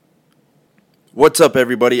What's up,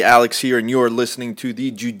 everybody? Alex here, and you are listening to the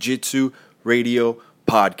Jiu-Jitsu Radio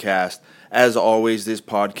Podcast. As always, this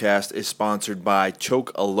podcast is sponsored by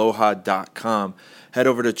ChokeAloha.com. Head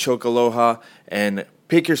over to ChokeAloha and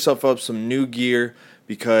pick yourself up some new gear,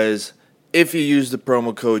 because if you use the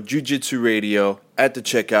promo code Jiu-Jitsu Radio at the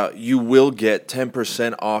checkout, you will get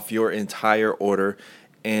 10% off your entire order.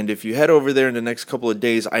 And if you head over there in the next couple of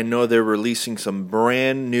days, I know they're releasing some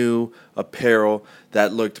brand new apparel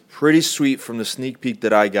that looked pretty sweet from the sneak peek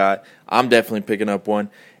that I got. I'm definitely picking up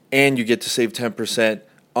one. And you get to save 10%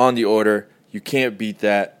 on the order. You can't beat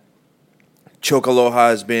that. Choke Aloha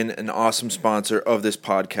has been an awesome sponsor of this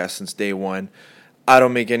podcast since day one. I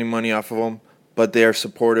don't make any money off of them, but they are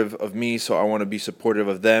supportive of me, so I want to be supportive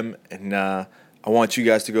of them. And I want you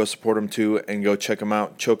guys to go support them too and go check them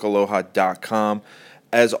out, ChokeAloha.com.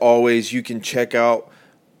 As always, you can check out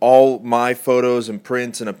all my photos and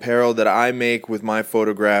prints and apparel that I make with my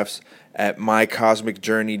photographs at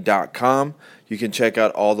mycosmicjourney.com. You can check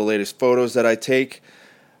out all the latest photos that I take.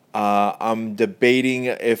 I'm debating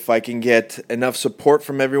if I can get enough support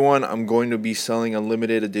from everyone. I'm going to be selling a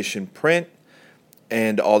limited edition print,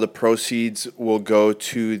 and all the proceeds will go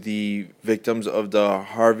to the victims of the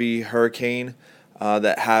Harvey hurricane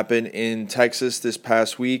that happened in Texas this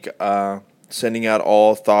past week. Sending out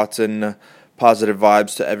all thoughts and positive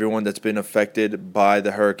vibes to everyone that's been affected by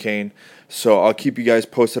the hurricane. So I'll keep you guys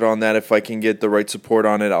posted on that. If I can get the right support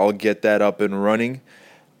on it, I'll get that up and running.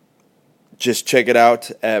 Just check it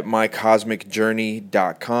out at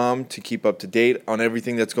mycosmicjourney.com to keep up to date on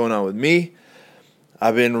everything that's going on with me.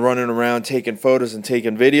 I've been running around taking photos and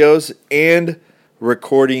taking videos and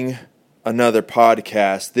recording another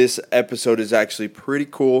podcast. This episode is actually pretty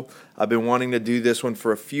cool. I've been wanting to do this one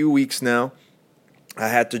for a few weeks now. I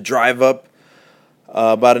had to drive up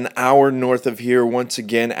about an hour north of here once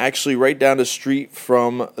again, actually right down the street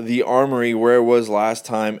from the Armory where it was last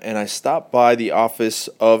time, and I stopped by the office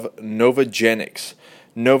of Novogenics.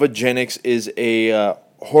 Novogenics is a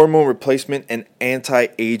hormone replacement and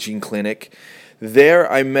anti-aging clinic. There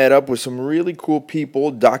I met up with some really cool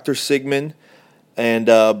people, Dr. Sigmund and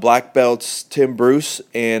black belts Tim Bruce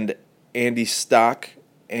and Andy Stock,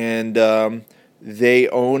 and they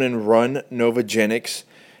own and run Novogenics.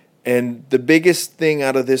 And the biggest thing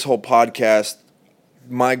out of this whole podcast,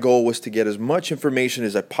 my goal was to get as much information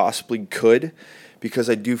as I possibly could, because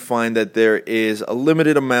I do find that there is a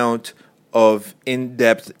limited amount of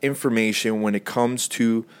in-depth information when it comes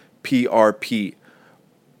to PRP.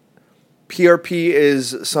 PRP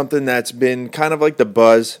is something that's been kind of like the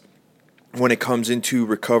buzz when it comes into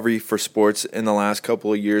recovery for sports in the last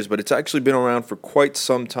couple of years, but it's actually been around for quite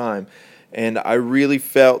some time. And I really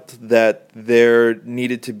felt that there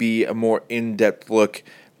needed to be a more in-depth look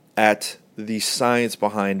at the science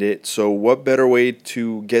behind it. So what better way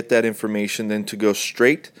to get that information than to go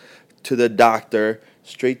straight to the doctor,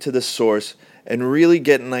 straight to the source, and really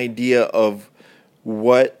get an idea of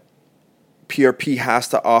what PRP has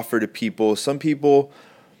to offer to people. Some people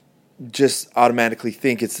just automatically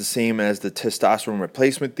think it's the same as the testosterone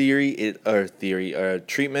replacement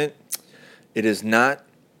treatment. It is not.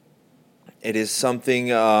 It is something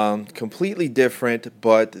completely different,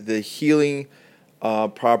 but the healing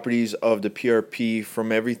properties of the PRP,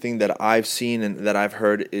 from everything that I've seen and that I've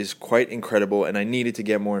heard, is quite incredible, and I needed to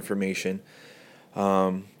get more information.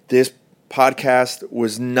 This podcast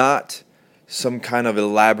was not some kind of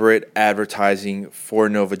elaborate advertising for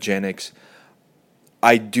Novogenics.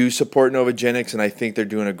 I do support Novogenics, and I think they're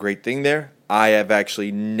doing a great thing there. I have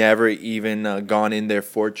actually never even gone in there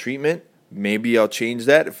for treatment. Maybe I'll change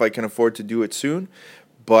that if I can afford to do it soon.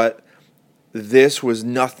 But this was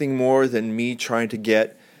nothing more than me trying to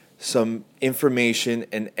get some information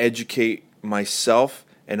and educate myself,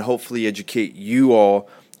 and hopefully educate you all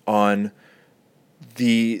on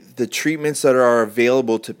the treatments that are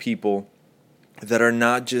available to people that are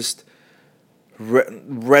not just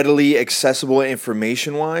readily accessible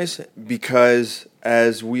information-wise, because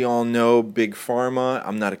as we all know, Big Pharma,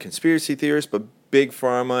 I'm not a conspiracy theorist, but Big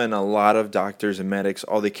Pharma and a lot of doctors and medics,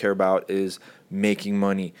 all they care about is making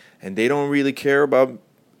money. And they don't really care about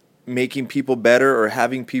making people better or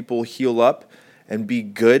having people heal up and be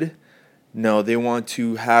good. No, they want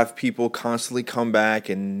to have people constantly come back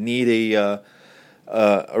and need a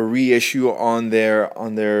reissue on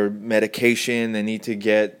their medication. They need to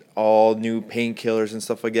get all new painkillers and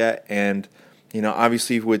stuff like that. And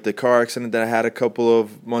obviously with the car accident that I had a couple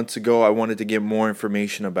of months ago, I wanted to get more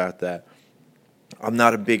information about that. I'm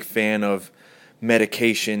not a big fan of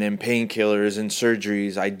medication and painkillers and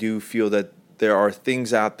surgeries. I do feel that there are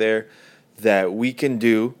things out there that we can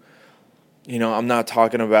do. I'm not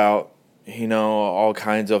talking about, all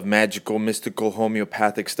kinds of magical, mystical,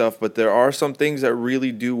 homeopathic stuff, but there are some things that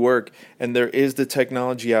really do work, and there is the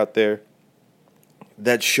technology out there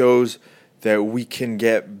that shows that we can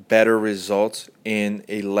get better results in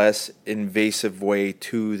a less invasive way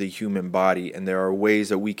to the human body, and there are ways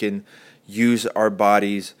that we can use our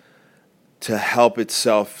bodies to help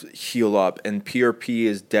itself heal up, and PRP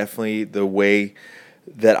is definitely the way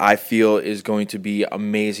that I feel is going to be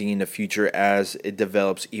amazing in the future as it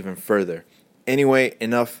develops even further. Anyway,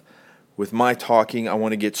 enough with my talking. I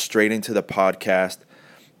want to get straight into the podcast.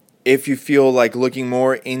 If you feel like looking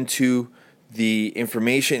more into the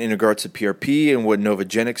information in regards to PRP and what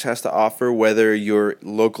Novogenics has to offer, whether you're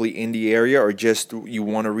locally in the area or just you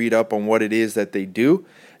want to read up on what it is that they do,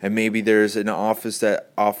 and maybe there's an office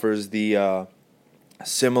that offers the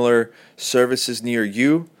similar services near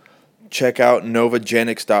you, check out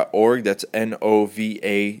novogenics.org. That's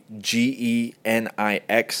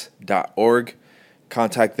NOVAGENIX.org.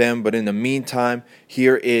 Contact them. But in the meantime,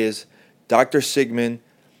 here is Dr. Sigmund,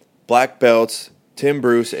 Black Belts, Tim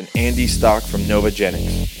Bruce, and Andy Stock from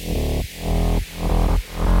Novogenics.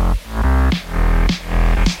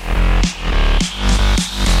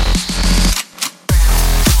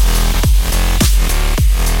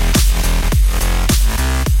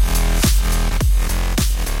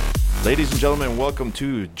 Ladies and gentlemen, welcome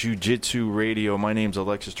to Jiu-Jitsu Radio. My name's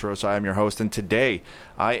Alexis Torosa. I am your host, and today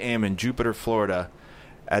I am in Jupiter, Florida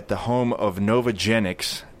at the home of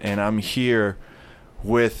Novogenics, and I'm here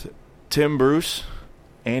with Tim Bruce,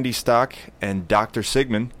 Andy Stock, and Dr.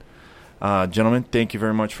 Sigmund. Gentlemen, thank you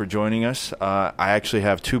very much for joining us. I actually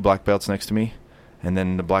have two black belts next to me, and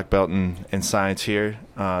then the black belt in science here.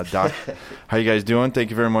 Doc, how you guys doing? Thank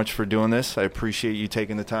you very much for doing this. I appreciate you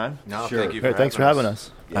taking the time. No, sure. Thank you for Thanks for having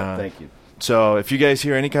us. Yeah, thank you. So if you guys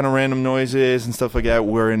hear any kind of random noises and stuff like that,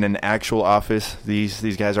 we're in an actual office.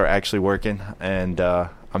 These guys are actually working, and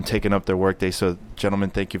I'm taking up their workday. So, gentlemen,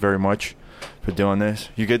 thank you very much for doing this.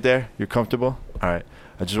 You good there? You're comfortable? All right.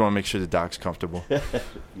 I just want to make sure the doc's comfortable.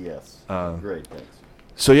 Yes. Great, thanks.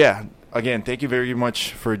 So, yeah, again, thank you very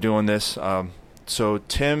much for doing this. So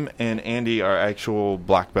Tim and Andy are actual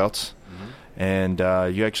black belts. And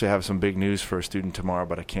you actually have some big news for a student tomorrow,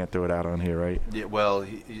 but I can't throw it out on here, right? Yeah, well,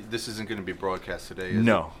 this isn't going to be broadcast today, is it?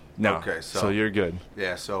 No. Okay, so you're good.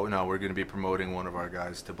 Yeah, so no, we're going to be promoting one of our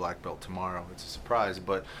guys to black belt tomorrow. It's a surprise,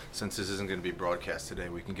 but since this isn't going to be broadcast today,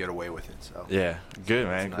 we can get away with it. So yeah, good,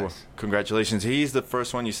 man. Nice. Cool. Congratulations. He's the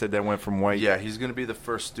first one you said that went from white. Yeah, he's going to be the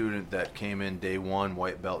first student that came in day one,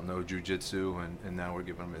 white belt, no jiu-jitsu, and now we're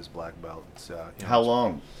giving him his black belt. It's, How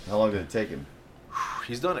long did it take him?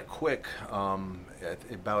 He's done it quick, at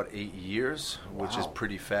about 8 years, which is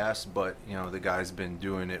pretty fast. But the guy's been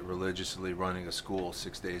doing it religiously, running a school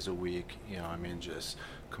 6 days a week. Just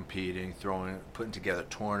competing, putting together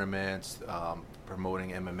tournaments,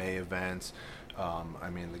 promoting MMA events.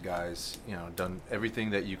 The guy's done everything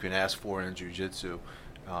that you can ask for in jiu-jitsu.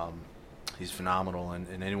 He's phenomenal,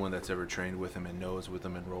 and anyone that's ever trained with him and knows with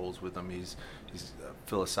him and rolls with him, he's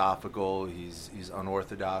philosophical, he's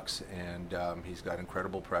unorthodox, and he's got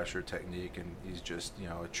incredible pressure technique, and he's just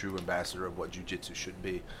a true ambassador of what jiu-jitsu should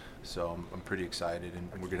be. So I'm pretty excited, and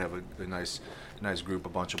we're gonna have a nice group, a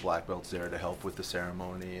bunch of black belts there to help with the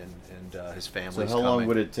ceremony, and his family's So how long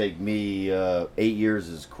would it take me? 8 years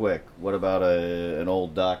is quick. What about an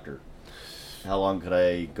old doctor? How long could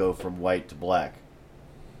I go from white to black?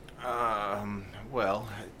 Well,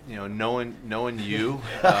 knowing you,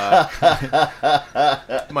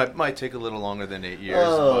 might take a little longer than 8 years,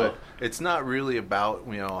 but it's not really about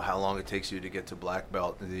how long it takes you to get to black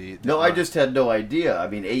belt. I just had no idea.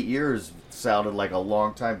 8 years sounded like a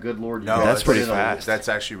long time. Good Lord, no, that's pretty fast. That's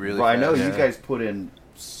actually really fast. I know you guys put in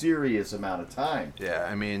serious amount of time.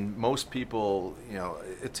 Yeah, most people,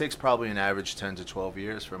 it takes probably an average 10 to 12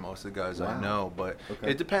 years for most of the guys I know, but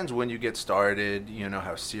it depends when you get started,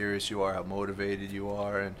 how serious you are, how motivated you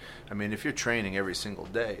are, and if you're training every single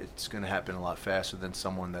day, it's going to happen a lot faster than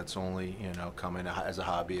someone that's only, coming as a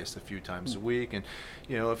hobbyist a few times a week, and,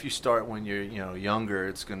 if you start when you're, younger,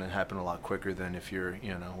 it's going to happen a lot quicker than if you're,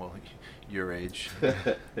 your age.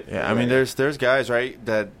 Yeah, there's guys, right,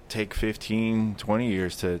 that take 15, 20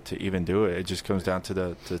 years to even do it. It just comes down to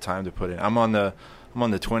the time to put in. I'm on the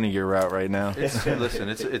 20-year route right now. Listen,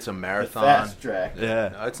 it's a marathon. Fast track. Yeah.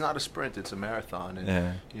 No, it's not a sprint, it's a marathon.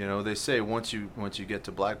 And they say once you get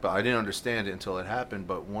to black belt, I didn't understand it until it happened,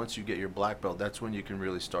 but once you get your black belt, that's when you can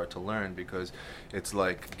really start to learn, because it's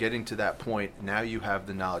like getting to that point, now you have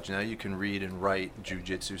the knowledge. Now you can read and write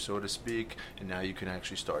jiu-jitsu, so to speak, and now you can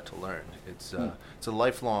actually start to learn. It's a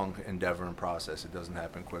lifelong endeavor and process. It doesn't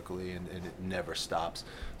happen quickly, and it never stops.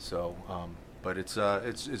 So But it's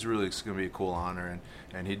really going to be a cool honor,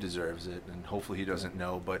 and he deserves it. And hopefully he doesn't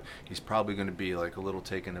know, but he's probably going to be like a little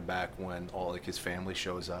taken aback when all like his family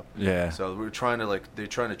shows up. Yeah. So they're trying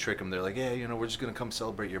to trick him. They're like, yeah, we're just going to come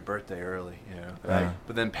celebrate your birthday early, Right.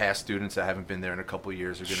 But then past students that haven't been there in a couple of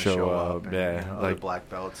years are going to Show show up, up. And, yeah. other black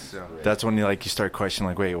belts. So. That's when you start questioning,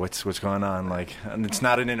 like, wait, what's going on? Like, and it's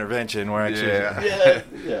not an intervention. We're actually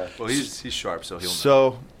Yeah. Well, he's sharp, so he'll know.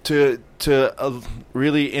 So to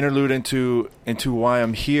really interlude into why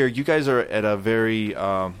I'm here, you guys are at a very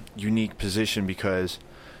unique position because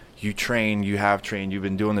you have trained, you've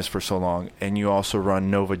been doing this for so long, and you also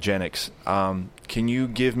run Novogenics. Can you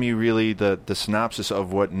give me really the synopsis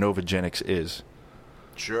of what Novogenics is?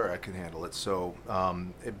 Sure, I can handle it. So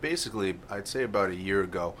it basically, I'd say about a year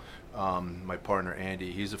ago, my partner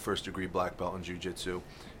Andy, he's a first-degree black belt in jiu-jitsu.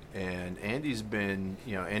 And Andy's been,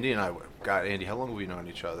 Andy and I, God, Andy, how long have we known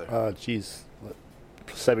each other?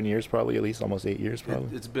 7 years probably, at least almost 8 years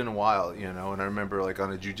probably. It's been a while, and I remember like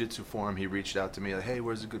on a jiu-jitsu forum, he reached out to me like, hey,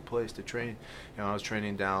 where's a good place to train? I was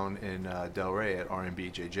training down in Delray at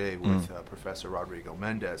RMBJJ with Professor Rodrigo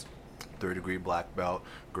Mendez, third-degree black belt,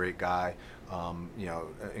 great guy.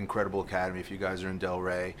 Incredible academy. If you guys are in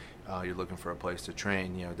Delray, you're looking for a place to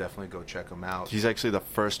train, definitely go check him out. He's actually the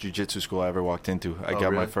first jiu-jitsu school I ever walked into. I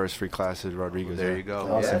got my first free class at Rodriguez. There you go.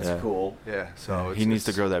 Oh, that's cool. Yeah. So he needs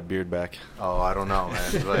to grow that beard back. Oh, I don't know,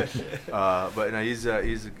 man. But no, he's a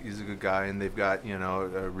good guy, and they've got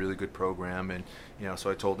a really good program, and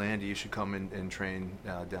so I told Andy you should come and train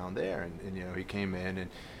down there, and he came in and.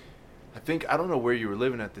 I don't know where you were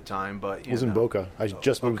living at the time, but I was in Boca. I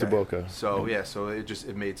just moved to Boca. So so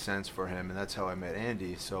it made sense for him, and that's how I met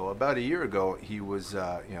Andy. So about a year ago, he was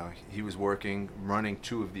running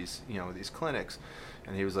two of these these clinics,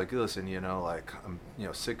 and he was like, listen, I'm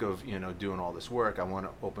sick of doing all this work. I want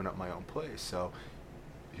to open up my own place. So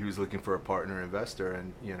he was looking for a partner investor,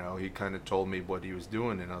 and he kind of told me what he was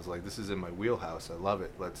doing, and I was like, this is in my wheelhouse. I love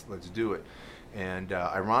it. Let's do it. And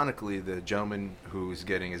ironically, the gentleman who's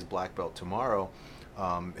getting his black belt tomorrow,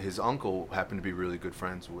 his uncle happened to be really good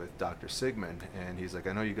friends with Dr. Sigmund, and he's like,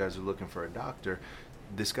 I know you guys are looking for a doctor.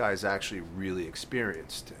 This guy's actually really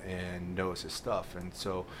experienced and knows his stuff. And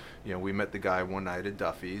so, we met the guy one night at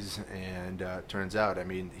Duffy's, and turns out,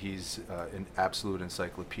 he's an absolute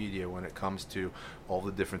encyclopedia when it comes to all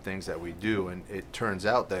the different things that we do. And it turns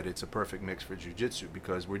out that it's a perfect mix for jiu-jitsu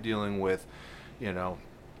because we're dealing with,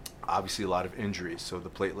 obviously a lot of injuries, so the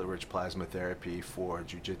platelet-rich plasma therapy for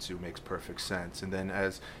jiu-jitsu makes perfect sense. And then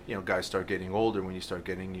as guys start getting older, when you start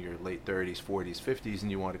getting to your late 30s, 40s, 50s,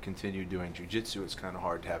 and you want to continue doing jiu-jitsu, it's kind of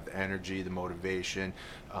hard to have the energy, the motivation,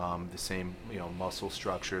 the same muscle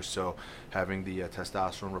structure. So having the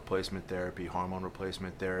testosterone replacement therapy, hormone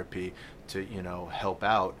replacement therapy to help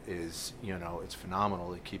out is it's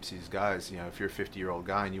phenomenal. It keeps these guys, if you're a 50-year-old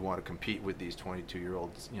guy and you want to compete with these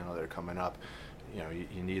 22-year-olds that are coming up,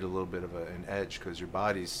 you need a little bit of an edge because your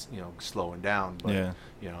body's slowing down. But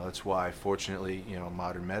that's why, fortunately,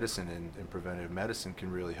 modern medicine and preventative medicine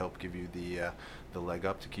can really help give you the leg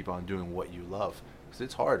up to keep on doing what you love, because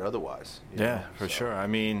it's hard otherwise. For sure. I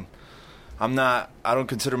don't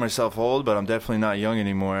consider myself old, but I'm definitely not young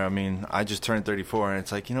anymore. I just turned 34, and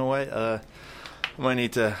it's like, what? I might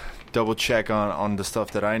need to double check on the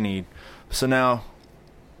stuff that I need. So now,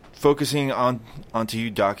 focusing onto you,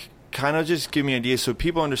 Doc. Kind of just give me an idea so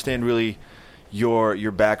people understand really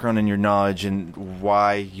your background and your knowledge and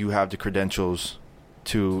why you have the credentials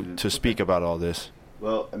to speak about all this.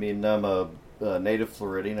 Well, I'm a native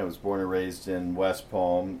Floridian. I was born and raised in West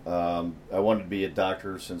Palm. I wanted to be a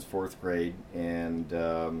doctor since 4th grade, and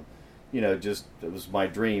it was my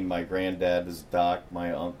dream. My granddad is a doc,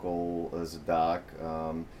 my uncle is a doc,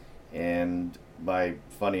 and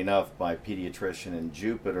funny enough, my pediatrician in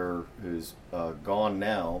Jupiter, who's gone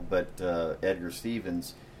now, but Edgar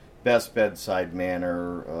Stevens, best bedside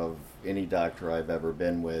manner of any doctor I've ever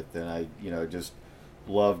been with, and I, just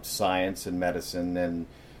loved science and medicine, and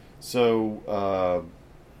so,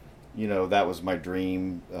 that was my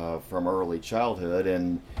dream from early childhood,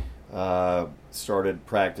 and started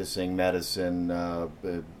practicing medicine.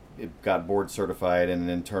 Got board certified in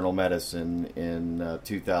internal medicine in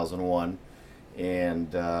 2001.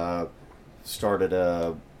 And started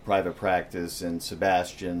a private practice in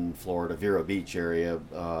Sebastian, Florida, Vero Beach area,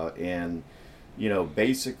 and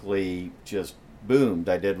basically just boomed.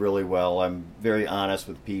 I did really well. I'm very honest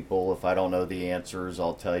with people. If I don't know the answers,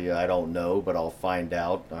 I'll tell you I don't know, but I'll find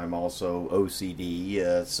out. I'm also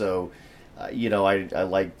OCD, so I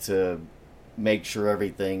like to make sure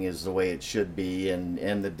everything is the way it should be and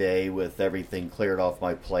end the day with everything cleared off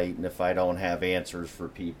my plate. And if I don't have answers for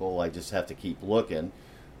people, I just have to keep looking.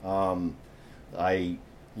 I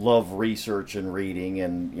love research and reading,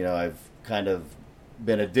 and I've kind of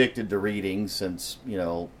been addicted to reading since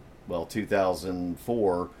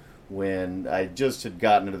 2004, when I just had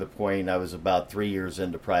gotten to the point I was about 3 years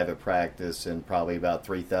into private practice and probably about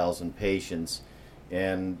 3,000 patients,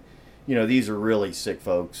 and these are really sick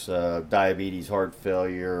folks: diabetes, heart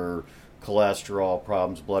failure, cholesterol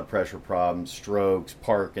problems, blood pressure problems, strokes,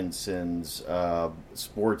 Parkinson's,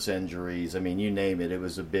 sports injuries. I mean, you name it. It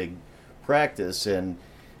was a big practice, and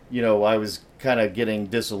I was kind of getting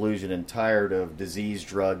disillusioned and tired of disease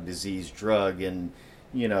drug, and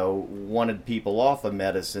wanted people off of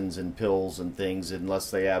medicines and pills and things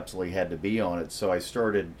unless they absolutely had to be on it. So I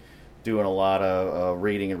started doing a lot of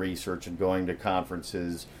reading and research and going to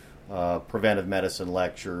conferences, preventive medicine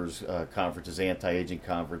lectures, conferences, anti-aging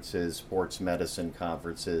conferences, sports medicine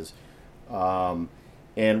conferences,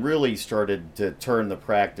 and really started to turn the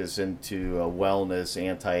practice into a wellness,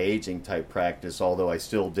 anti-aging type practice, although I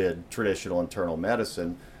still did traditional internal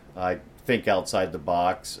medicine. I think outside the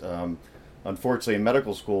box. Unfortunately, in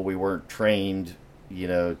medical school, we weren't trained,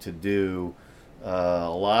 to do a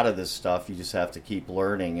lot of this stuff. You just have to keep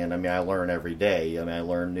learning, and I learn every day. I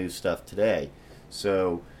learn new stuff today.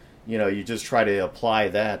 So, you just try to apply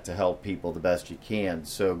that to help people the best you can.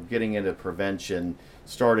 So getting into prevention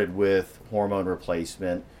started with hormone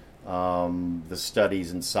replacement. The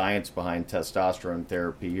studies and science behind testosterone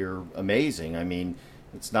therapy are amazing.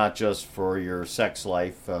 It's not just for your sex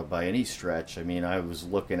life by any stretch. I was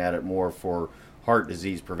looking at it more for heart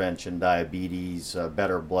disease prevention, diabetes,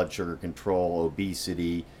 better blood sugar control,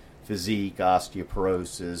 obesity, physique,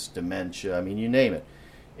 osteoporosis, dementia, you name it.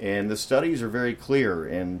 And the studies are very clear,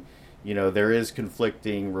 and there is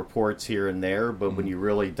conflicting reports here and there, but when you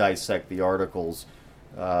really dissect the articles,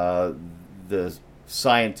 the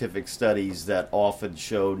scientific studies that often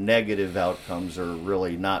show negative outcomes are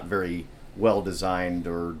really not very well designed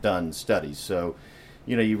or done studies. So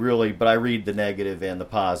but I read the negative and the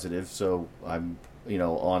positive, so I'm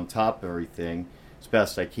on top of everything as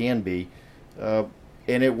best I can be, and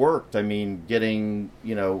it worked. Getting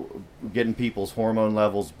people's hormone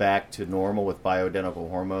levels back to normal with bioidentical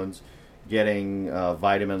hormones, getting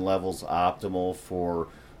vitamin levels optimal for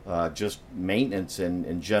just maintenance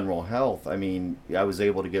and general health. I was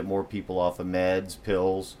able to get more people off of meds,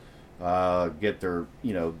 pills, get their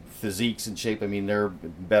physiques in shape. They're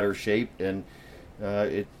in better shape, and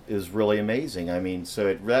it is really amazing.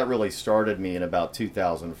 So that really started me in about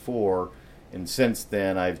 2004, and since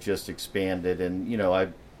then I've just expanded, and I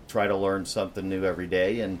try to learn something new every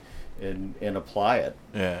day and apply it.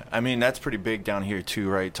 Yeah, that's pretty big down here too,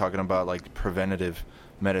 right? Talking about like preventative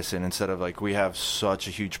medicine instead of like, we have such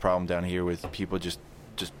a huge problem down here with people just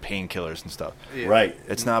painkillers and stuff. Yeah. Right.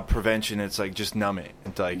 It's not prevention. It's like just numb it.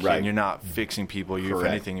 It's like, right. And you're not fixing people. If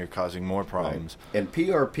anything, you're causing more problems. Right. And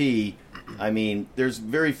PRP, there's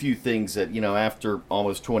very few things that, after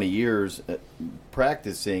almost 20 years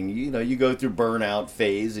practicing, you go through burnout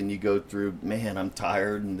phase and you go through, man, I'm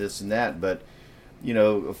tired and this and that. But,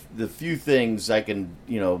 the few things I can,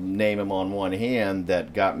 name them on one hand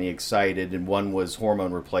that got me excited. And one was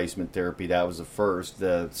hormone replacement therapy. That was the first.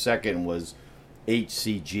 The second was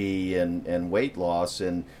HCG and weight loss.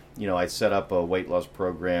 And, I set up a weight loss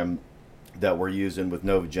program that we're using with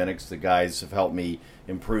Novogenics. The guys have helped me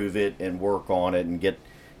improve it and work on it and get,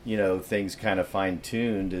 things kind of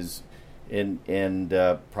fine-tuned, and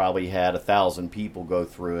probably had 1,000 people go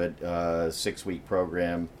through it, 6-week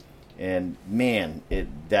program. And man,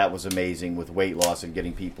 that was amazing with weight loss and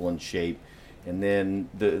getting people in shape. And then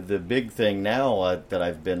the big thing now that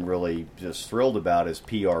I've been really just thrilled about is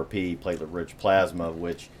PRP, platelet-rich plasma,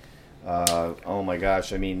 which, oh my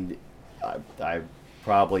gosh, I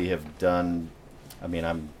probably have done,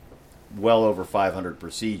 I'm well over 500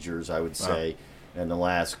 procedures, I would say, in the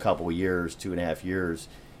last couple of years, 2.5 years.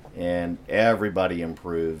 And everybody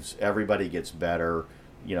improves. Everybody gets better.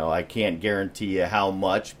 I can't guarantee you how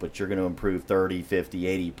much, but you're going to improve 30,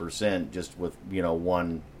 50, 80% just with,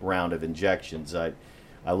 one round of injections. I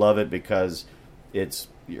love it because it's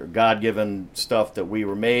your God-given stuff that we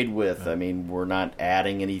were made with. We're not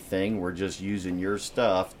adding anything. We're just using your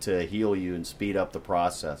stuff to heal you and speed up the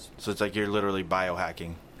process. So it's like you're literally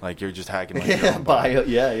biohacking. Like you're just hacking. Like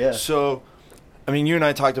yeah. So, you and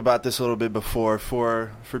I talked about this a little bit before.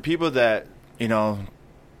 For people that,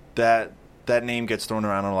 that name gets thrown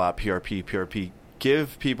around a lot, PRP.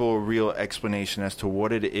 Give people a real explanation as to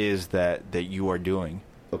what it is that you are doing.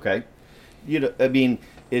 Okay.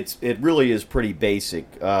 It really is pretty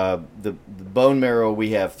basic. The bone marrow,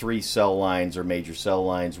 we have 3 cell lines or major cell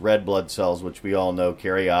lines. Red blood cells, which we all know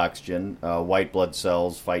carry oxygen. White blood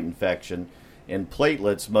cells fight infection. And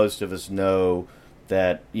platelets, most of us know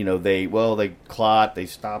that, they clot, they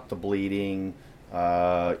stop the bleeding,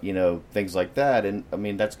 things like that. And I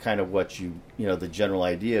mean, that's kind of what the general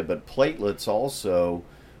idea. But platelets also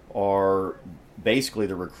are basically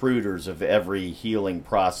the recruiters of every healing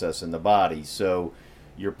process in the body. So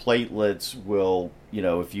your platelets will,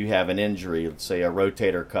 if you have an injury, let's say a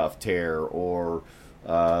rotator cuff tear or,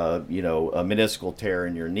 a meniscal tear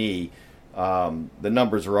in your knee, the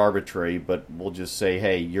numbers are arbitrary, but we'll just say,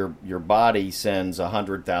 hey, your body sends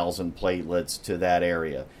 100,000 platelets to that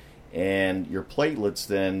area. And your platelets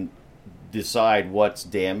then decide what's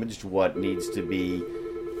damaged, what needs to be...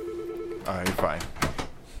 You're fine.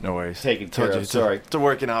 No worries. Taken care of. Sorry. It's a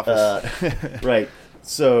working office. Right.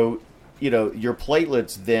 So, your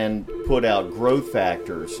platelets then put out growth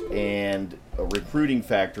factors and recruiting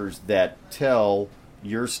factors that tell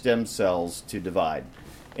your stem cells to divide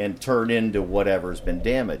and turn into whatever's been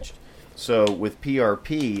damaged. So with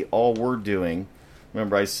PRP, all we're doing,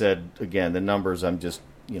 remember I said, again, the numbers I'm just,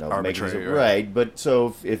 arbitrary, making it right. But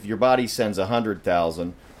so if your body sends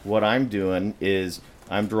 100,000, what I'm doing is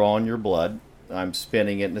I'm drawing your blood, I'm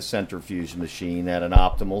spinning it in a centrifuge machine at an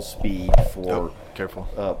optimal speed for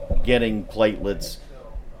getting platelets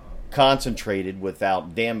concentrated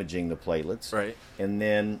without damaging the platelets. Right. And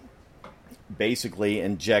then basically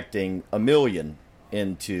injecting 1 million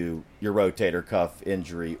into your rotator cuff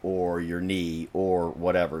injury or your knee or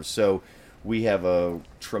whatever. So we have a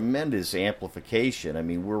tremendous amplification. I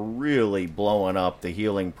mean, we're really blowing up the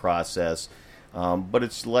healing process, but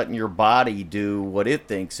it's letting your body do what it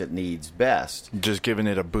thinks it needs best. Just giving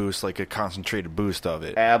it a boost, like a concentrated boost of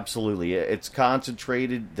it. Absolutely. It's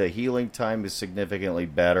concentrated. The healing time is significantly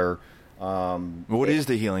better. What is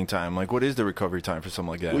the healing time? Like, what is the recovery time for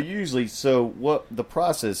something like that? Well, usually, so what the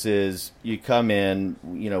process is, you come in,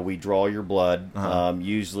 we draw your blood.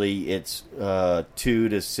 Usually it's 2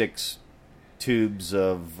 to 6 tubes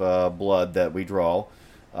of blood that we draw.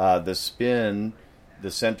 The spin,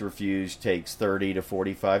 the centrifuge takes 30 to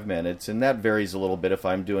 45 minutes, and that varies a little bit. If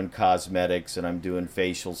I'm doing cosmetics and I'm doing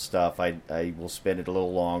facial stuff, I will spin it a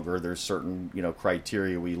little longer. There's certain,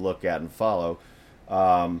 criteria we look at and follow.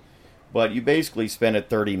 But you basically spend it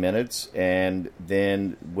 30 minutes, and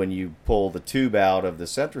then when you pull the tube out of the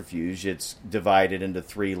centrifuge, it's divided into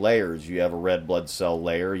 3 layers. You have a red blood cell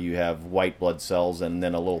layer, you have white blood cells, and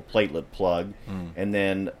then a little platelet plug. And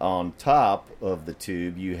then on top of the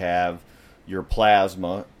tube, you have your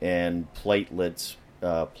plasma and platelets,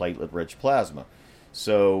 platelet-rich plasma.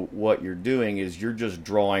 So what you're doing is you're just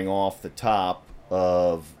drawing off the top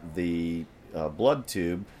of the blood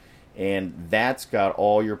tube, and that's got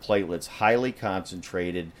all your platelets highly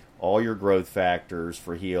concentrated, all your growth factors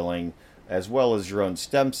for healing, as well as your own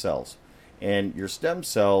stem cells. And your stem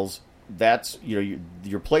cells, that's,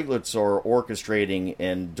 your platelets are orchestrating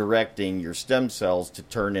and directing your stem cells to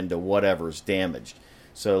turn into whatever's damaged.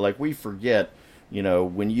 So like we forget,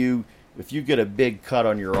 if you get a big cut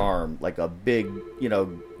on your arm, like a big,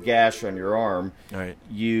 gash on your arm, right.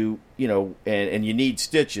 and you need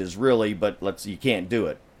stitches really, but you can't do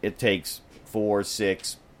it. It takes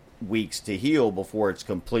 4-6 weeks to heal before it's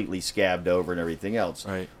completely scabbed over and everything else.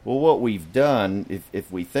 Right. Well, what we've done,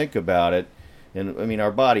 if we think about it, and I mean, our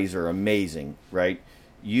bodies are amazing, right?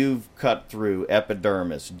 You've cut through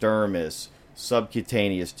epidermis, dermis,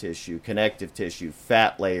 subcutaneous tissue, connective tissue,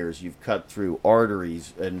 fat layers. You've cut through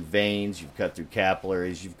arteries and veins. You've cut through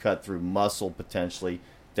capillaries. You've cut through muscle potentially,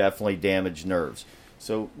 definitely damaged nerves.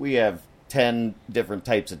 So we have 10 different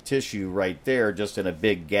types of tissue right there just in a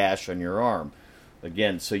big gash on your arm.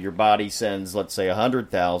 Again, so your body sends, let's say,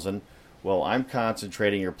 100,000. Well, I'm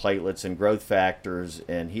concentrating your platelets and growth factors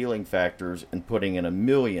and healing factors and putting in 1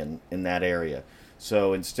 million in that area.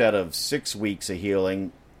 So instead of 6 weeks of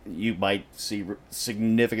healing, you might see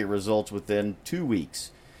significant results within 2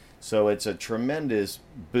 weeks. So it's a tremendous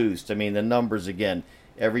boost. I mean, the numbers, again,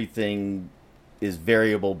 everything is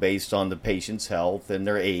variable based on the patient's health and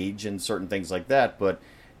their age and certain things like that, but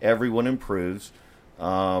everyone improves,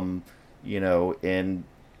 and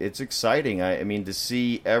it's exciting. I mean, to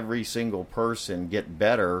see every single person get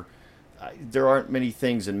better, there aren't many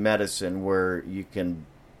things in medicine where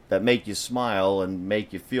that make you smile and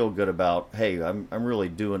make you feel good about, hey, I'm really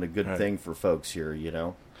doing a good thing for folks here,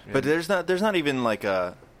 But there's not even like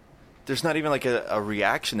a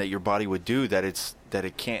reaction that your body would do that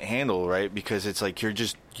it can't handle, right? Because it's like you're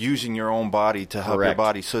just using your own body to help your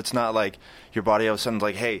body. So it's not like your body all of a sudden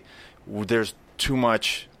like, hey, there's too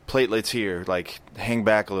much platelets here, like hang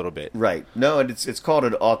back a little bit. Right. No, and it's called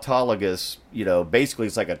an autologous, basically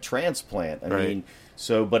it's like a transplant. I mean,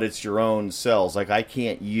 so, but it's your own cells. Like I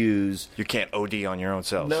can't use... You can't OD on your own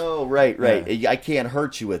cells. No, right. Yeah. I can't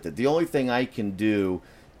hurt you with it. The only thing I can do,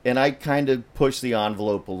 and I kind of push the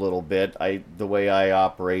envelope a little bit, the way I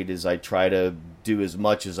operate is I try to do as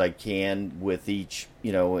much as I can with each,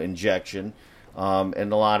 injection.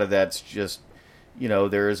 And a lot of that's just,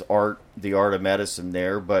 there is the art of medicine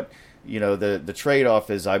there, but the trade-off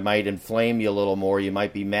is I might inflame you a little more. You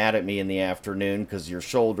might be mad at me in the afternoon because your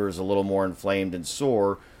shoulder is a little more inflamed and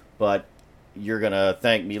sore, but you're going to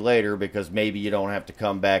thank me later because maybe you don't have to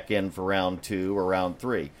come back in for round 2 or round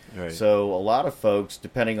 3. Right. So a lot of folks,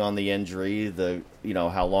 depending on the injury,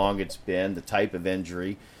 how long it's been, the type of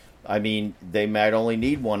injury, I mean, they might only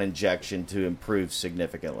need one injection to improve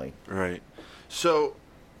significantly. Right. So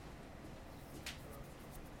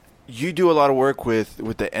you do a lot of work with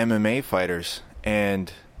the MMA fighters,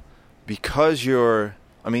 and because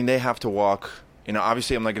they have to walk,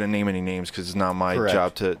 obviously I'm not going to name any names because it's not my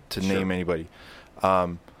Correct. job to name anybody.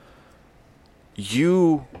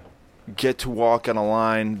 You get to walk on a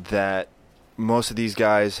line that most of these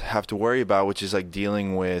guys have to worry about, which is like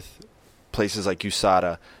dealing with places like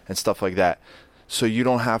USADA and stuff like that. So you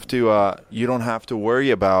don't have to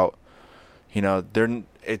worry about,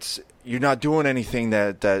 you're not doing anything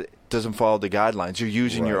that doesn't follow the guidelines. You're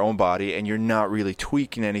using your own body, and you're not really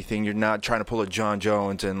tweaking anything. You're not trying to pull a John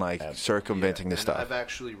Jones and circumventing this stuff. I've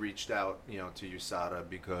actually reached out, to USADA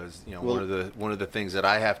because one of the things that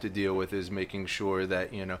I have to deal with is making sure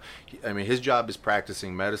that his job is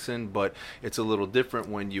practicing medicine, but it's a little different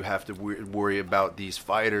when you have to worry about these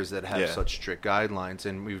fighters that have such strict guidelines.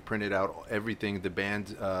 And we've printed out everything, the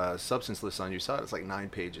banned substance list on USADA. It's like 9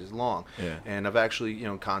 pages long. Yeah. And I've actually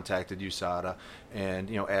contacted USADA and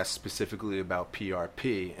asked specifically about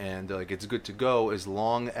PRP, and it's good to go as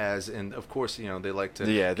long as, and of course they like to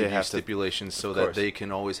give you stipulations so that they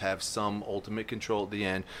can always have some ultimate control at the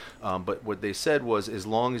end. But what they said was, as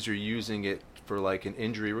long as you're using it for like an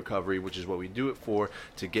injury recovery, which is what we do it for,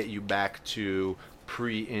 to get you back to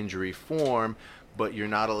pre-injury form, but you're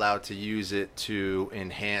not allowed to use it to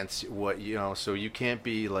enhance what so you can't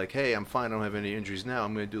be like, hey, I'm fine, I don't have any injuries now,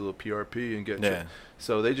 I'm going to do a little PRP and get you.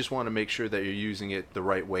 So they just want to make sure that you're using it the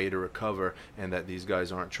right way to recover, and that these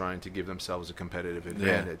guys aren't trying to give themselves a competitive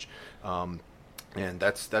advantage. And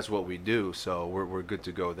that's what we do. So we're good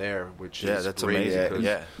to go there, which is that's great.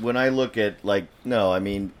 amazing. When I look at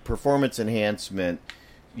performance enhancement,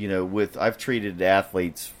 I've treated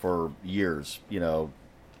athletes for years,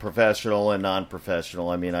 professional and non-professional.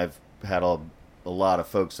 I mean, I've had a lot of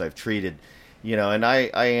folks I've treated, and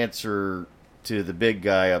I answer to the big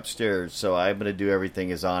guy upstairs, so I'm going to do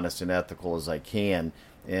everything as honest and ethical as I can,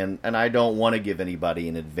 and I don't want to give anybody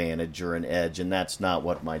an advantage or an edge, and that's not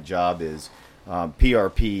what my job is.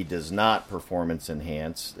 PRP does not performance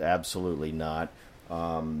enhance, absolutely not.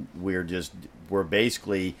 We're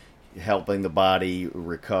basically helping the body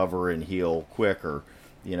recover and heal quicker,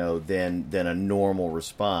 than a normal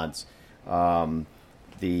response.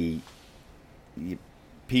 The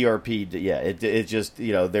PRP, it just,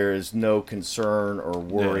 there is no concern or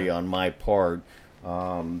worry on my part.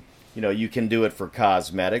 You can do it for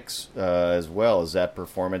cosmetics as well. Is that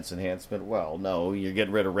performance enhancement? Well, no, you're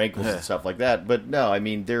getting rid of wrinkles and stuff like that. But no, I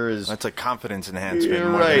mean, there is... That's a confidence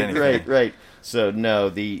enhancement more than anything. Right. So, no,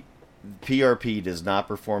 the PRP does not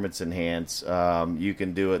performance enhance. You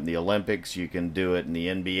can do it in the Olympics. You can do it in the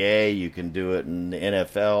NBA. You can do it in the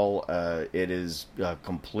NFL. It is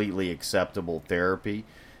completely acceptable therapy.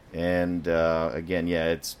 And again,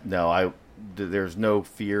 there's no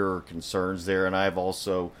fear or concerns there. And I have all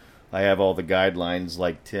the guidelines,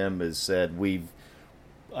 like Tim has said.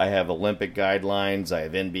 I have Olympic guidelines. I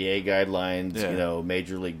have NBA guidelines.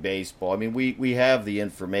 Major League Baseball. I mean, we have the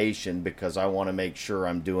information because I want to make sure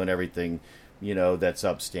I'm doing everything, that's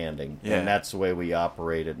upstanding. Yeah. And that's the way we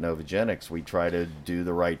operate at Novogenics. We try to do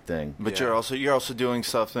the right thing. But you're also doing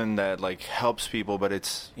something that helps people, but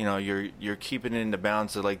it's you're keeping it in the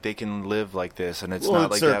balance that they can live like this, and it's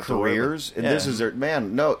not like their they have careers, to and this is their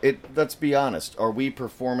let's be honest. Are we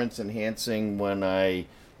performance enhancing when I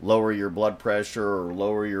lower your blood pressure or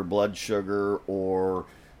lower your blood sugar or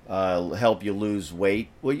help you lose weight?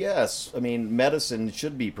 Well, yes. I mean, medicine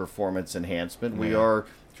should be performance enhancement. We are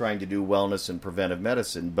trying to do wellness and preventive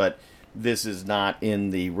medicine, but this is not in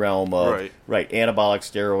the realm of anabolic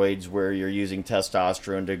steroids where you're using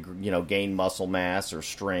testosterone to gain muscle mass or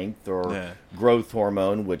strength, or growth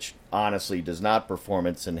hormone, which honestly does not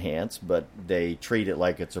performance enhance, but they treat it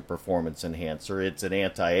like it's a performance enhancer. It's an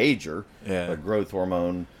anti-ager, but growth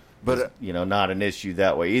hormone But not an issue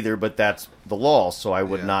that way either. But that's the law, so I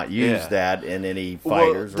would not use that in any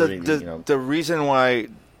fighters or anything. The reason why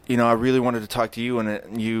I really wanted to talk to you,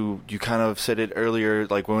 and you kind of said it earlier,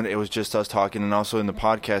 like when it was just us talking, and also in the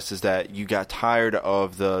podcast, is that you got tired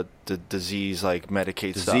of the disease, like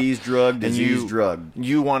Medicaid stuff. Disease drug.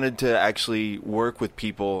 You wanted to actually work with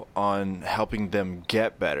people on helping them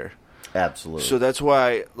get better. Absolutely. So that's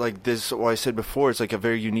why, like this, what I said before, it's like a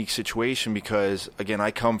very unique situation because, again,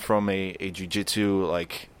 I come from a jiu-jitsu,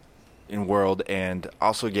 like, in world, and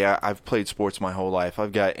also, I've played sports my whole life.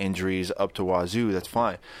 I've got injuries up to wazoo. That's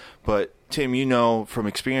fine. But, Tim, from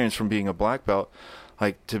experience from being a black belt,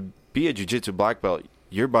 like, to be a jiu-jitsu black belt,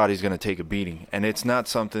 your body's going to take a beating. And it's not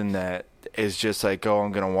something that is just like, oh,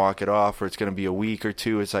 I'm going to walk it off, or it's going to be a week or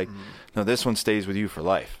two. It's like, no, this one stays with you for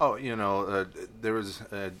life. Oh, there was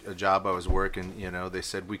a job I was working, they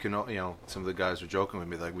said we can, some of the guys were joking with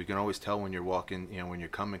me, like, we can always tell when you're walking, when you're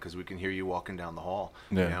coming, because we can hear you walking down the hall.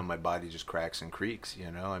 Yeah. My body just cracks and creaks,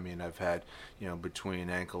 I mean, I've had, between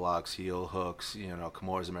ankle locks, heel hooks,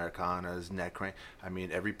 Kimura's Americanas, neck crank, I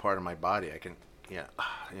mean, every part of my body I can...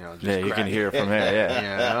 just you can hear it from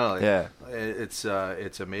here.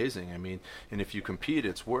 It's amazing. I mean, and if you compete,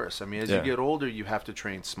 it's worse. I mean, as you get older, you have to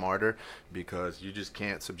train smarter because you just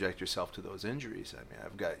can't subject yourself to those injuries. I mean,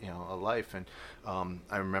 I've got a life, and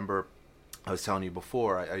I remember I was telling you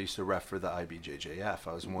before, I used to ref for the IBJJF.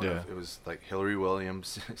 I was one of, it was like Hillary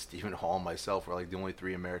Williams, Stephen Hall, and myself were like the only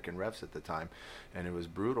 3 American refs at the time, and it was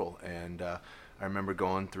brutal. And I remember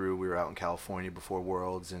going through, we were out in California before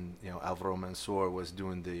Worlds, and Alvaro Mansour was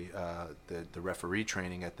doing the referee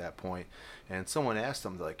training at that point, and someone asked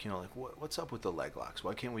him, like, what's up with the leg locks?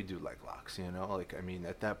 Why can't we do leg locks? Like, I mean,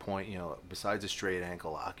 at that point, besides a straight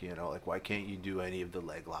ankle lock, like, why can't you do any of the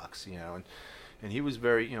leg locks? And he was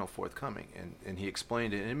very, forthcoming, and he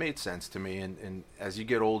explained it, and it made sense to me. And as you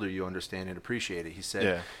get older, you understand and appreciate it. He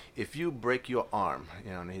said, if you break your arm,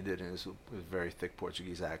 and he did it in his very thick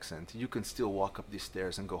Portuguese accent, you can still walk up these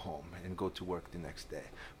stairs and go home and go to work the next day.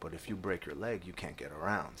 But if you break your leg, you can't get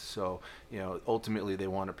around. So, ultimately they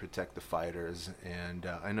want to protect the fighters, and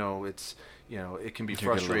I know it's, it can be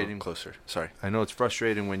frustrating. Closer. Sorry. I know it's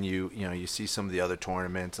frustrating when you see some of the other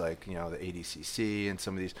tournaments, like, the ADCC and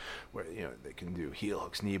some of these where, they can do heel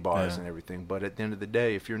hooks, knee bars and everything. But at the end of the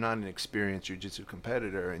day, if you're not an experienced jiu-jitsu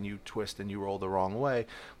competitor and you twist and you roll the wrong way,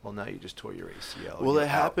 well, now you just tore your ACL. Well, it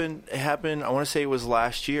happened, I want to say it was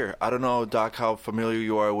last year. I don't know, Doc, how familiar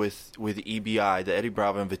you are with EBI, the Eddie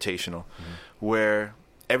Bravo Invitational, where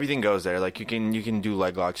everything goes there. Like, you can do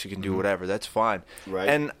leg locks, you can do whatever. That's fine. Right.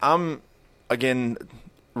 And I'm, again,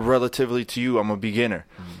 relatively to you, I'm a beginner.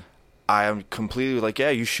 I am completely like,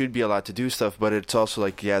 you should be allowed to do stuff, but it's also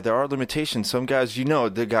like, there are limitations. Some guys,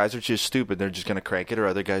 the guys are just stupid. They're just going to crank it, or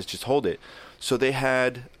other guys just hold it. So they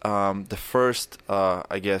had the first,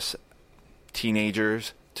 I guess,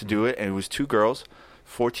 teenagers to do it, and it was 2 girls,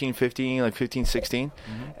 14, 15, like 15, 16,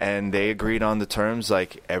 and they agreed on the terms,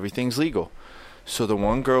 like, everything's legal. So the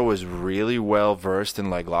one girl was really well versed in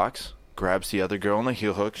leg locks, grabs the other girl on the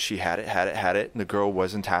heel hook. She had it, and the girl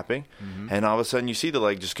wasn't tapping. And all of a sudden, you see the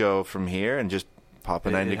leg just go from here and just pop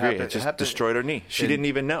a 90 degree. It just destroyed her knee. She didn't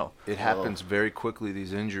even know. It happens very quickly,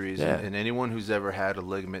 these injuries. And anyone who's ever had a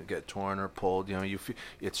ligament get torn or pulled, you feel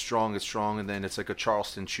it's strong, and then it's like a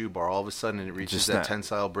Charleston chew bar. All of a sudden, it reaches that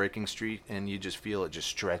tensile breaking street, and you just feel it just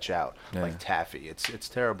stretch out like taffy. It's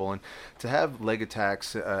terrible. And to have leg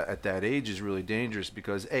attacks at that age is really dangerous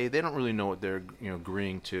because, A, they don't really know what they're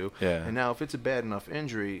agreeing to. And now, if it's a bad enough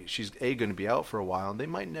injury, she's, A, going to be out for a while, and they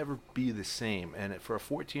might never be the same. And for a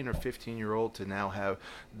 14 or 15-year-old to now have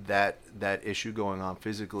that issue going on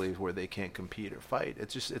physically where they can't compete or fight,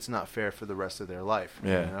 it's not fair for the rest of their life.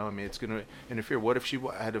 I mean, it's going to interfere. What if she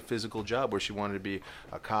had a physical job where she wanted to be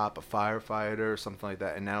a cop, a firefighter, or something like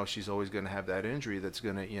that, and now she's always going to have that injury that's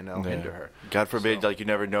going to hinder her. God forbid, like, you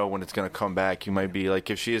never know when it's going to come back. You might be like,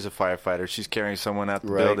 if she is a firefighter, she's carrying someone out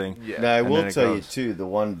the building. Now, I will tell you too, the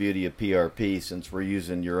one beauty of PRP, since we're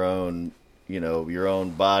using your own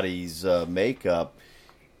body's makeup,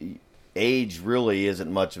 age really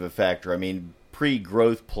isn't much of a factor. I mean,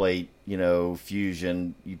 pre-growth plate,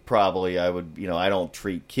 fusion, I don't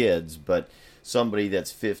treat kids, but somebody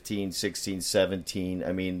that's 15, 16, 17,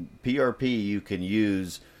 I mean, PRP you can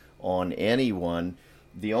use on anyone.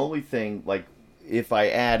 The only thing, like, if I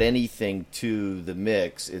add anything to the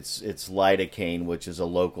mix, it's lidocaine, which is a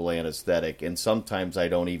local anesthetic, and sometimes I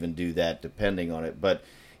don't even do that depending on it. But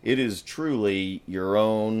it is truly your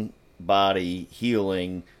own body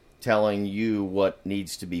healing, telling you what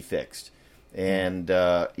needs to be fixed. And,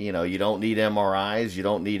 you don't need MRIs, you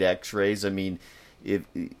don't need x-rays. I mean, if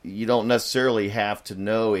you don't necessarily have to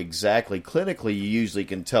know exactly clinically, you usually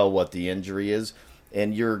can tell what the injury is,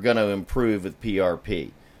 and you're going to improve with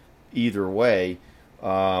PRP. Either way,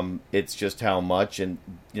 it's just how much, and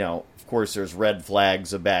of course, there's red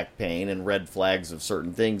flags of back pain and red flags of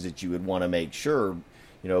certain things that you would want to make sure,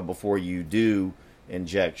 before you do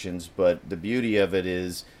injections. But the beauty of it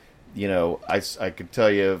is, I could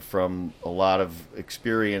tell you from a lot of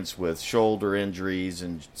experience with shoulder injuries,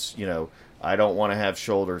 and I don't want to have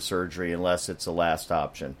shoulder surgery unless it's the last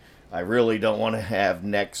option. I really don't want to have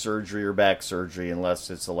neck surgery or back surgery unless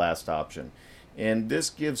it's the last option. And this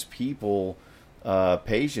gives people,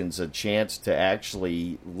 patients, a chance to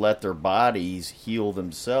actually let their bodies heal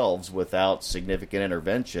themselves without significant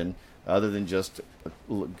intervention other than just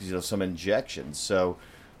some injections. So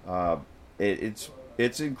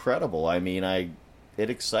it's incredible. I mean, it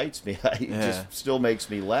excites me. It just still makes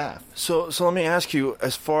me laugh. So let me ask you,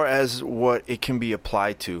 as far as what it can be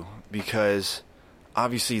applied to, because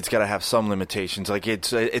obviously it's got to have some limitations. Like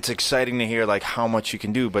it's exciting to hear like how much you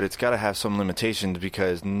can do, but it's got to have some limitations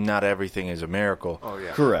because not everything is a miracle. Oh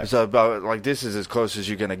yeah, correct. So about like this is as close as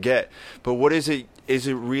you're gonna get. But what is it? Is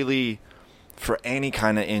it really for any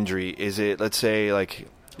kind of injury? Is it, let's say, like?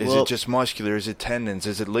 Is it just muscular? Is it tendons?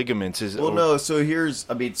 Is it ligaments? No. So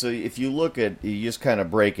if you look at, you just kind of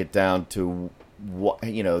break it down to what,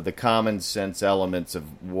 the common sense elements of,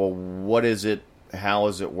 well, what is it? How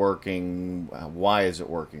is it working? Why is it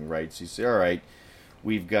working? Right. So you say, all right,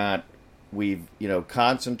 we've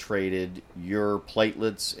concentrated your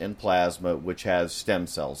platelets and plasma, which has stem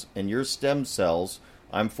cells, and your stem cells.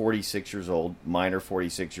 I'm 46 years old. Mine are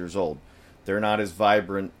 46 years old. They're not as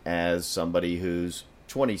vibrant as somebody who's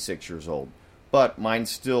 26 years old, but mine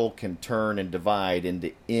still can turn and divide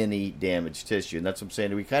into any damaged tissue, and that's what I'm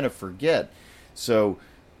saying. We kind of forget. So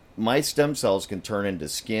my stem cells can turn into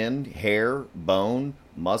skin, hair, bone,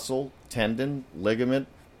 muscle, tendon, ligament,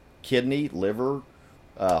 kidney, liver,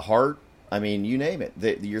 heart. I mean, you name it.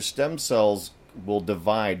 Your stem cells will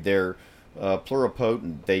divide. They're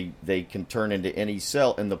pluripotent. They can turn into any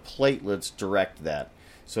cell, and the platelets direct that.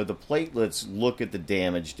 So the platelets look at the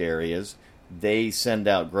damaged areas. They send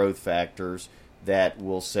out growth factors that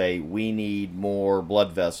will say, we need more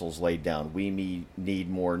blood vessels laid down. We need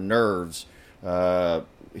more nerves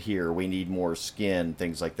here. We need more skin,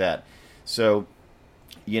 things like that. So,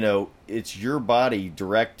 it's your body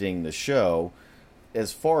directing the show.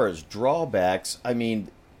 As far as drawbacks, I mean,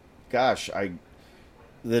 gosh,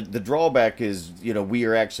 the drawback is, we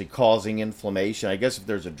are actually causing inflammation. I guess if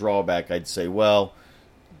there's a drawback, I'd say, well,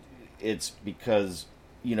 it's because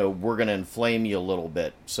we're going to inflame you a little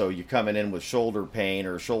bit. So you're coming in with shoulder pain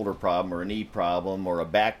or a shoulder problem or a knee problem or a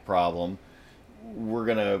back problem. You're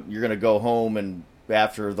going to go home, and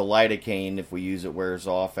after the lidocaine, if we use it, wears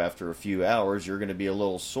off after a few hours, you're going to be a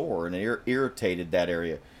little sore and irritated that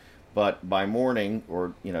area. But by morning,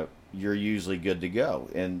 or you're usually good to go.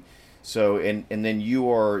 And so, and then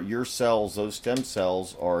your cells, those stem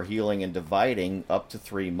cells, are healing and dividing up to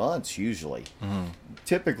 3 months usually. Mm-hmm.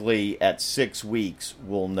 Typically at 6 weeks,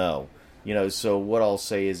 we'll know. So what I'll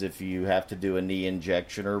say is, if you have to do a knee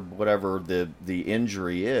injection or whatever the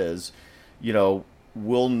injury is,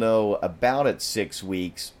 we'll know about at 6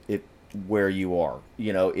 weeks where you are.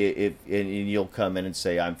 And you'll come in and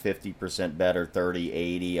say, I'm 50% better, 30,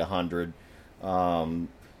 80, 100.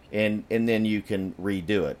 And then you can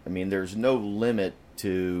redo it. I mean, there's no limit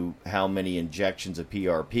to how many injections of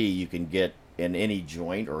PRP you can get in any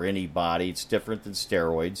joint or any body. It's different than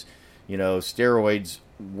steroids. Steroids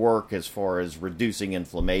work as far as reducing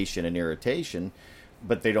inflammation and irritation,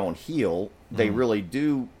 but they don't heal. Mm-hmm. They really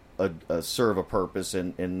do serve a purpose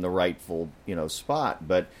in the rightful spot,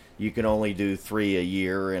 but you can only do 3 a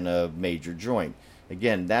year in a major joint.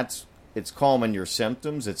 Again, it's calming your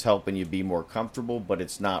symptoms, it's helping you be more comfortable, but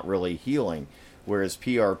it's not really healing. Whereas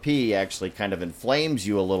PRP actually kind of inflames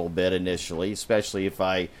you a little bit initially, especially if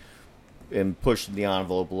I am pushing the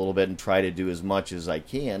envelope a little bit and try to do as much as I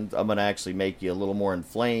can. I'm going to actually make you a little more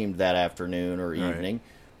inflamed that afternoon or evening, right.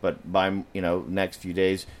 But by next few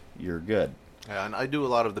days, you're good. Yeah, and I do a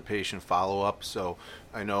lot of the patient follow-up, so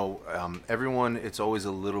I know everyone, it's always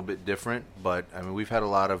a little bit different, but I mean, we've had a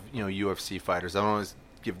lot of UFC fighters. I don't always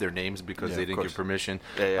give their names because Yeah, they of didn't course. give permission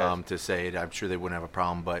Yeah. to say it. I'm sure they wouldn't have a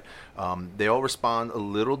problem, but they all respond a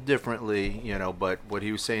little differently, you know. But what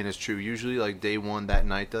he was saying is true. Usually, like day one that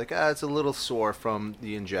night, they're like, it's a little sore from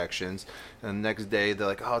the injections, and the next day they're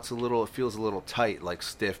like, it feels a little tight, like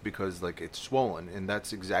stiff because like it's swollen, and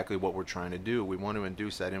that's exactly what we're trying to do. We want to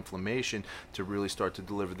induce that inflammation to really start to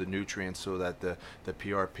deliver the nutrients so that the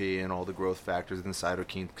PRP and all the growth factors and the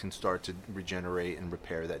cytokine can start to regenerate and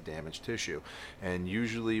repair that damaged tissue. And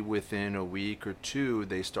usually within a week or two,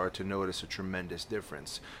 they start to notice a tremendous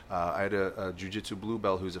difference. I had a jiu-jitsu blue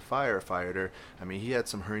belt who's a firefighter. I mean, he had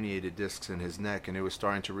some herniated discs in his neck, and it was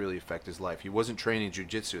starting to really affect his life. He wasn't training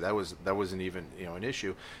jiu-jitsu. That wasn't even an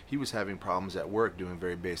issue. He was having problems at work doing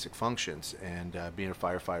very basic functions, and being a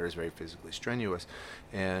firefighter is very physically strenuous.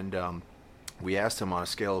 And we asked him on a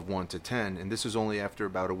scale of 1 to 10, and this was only after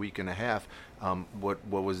about a week and a half, what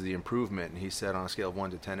was the improvement? And he said on a scale of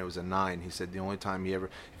 1 to 10, it was a 9. He said the only time if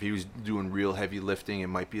he was doing real heavy lifting, it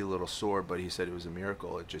might be a little sore, but he said it was a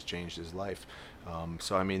miracle. It just changed his life.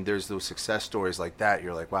 So I mean, there's those success stories like that.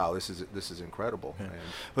 You're like, wow, this is incredible. Yeah. And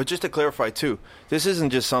But just to clarify too, this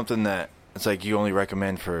isn't just something that it's like you only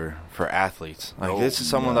recommend for athletes. Like this is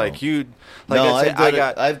someone like you. Like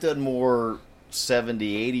I've done more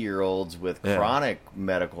 70, 80-year-olds with Yeah. chronic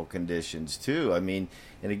medical conditions too. I mean,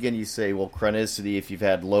 and again, you say, well, chronicity. If you've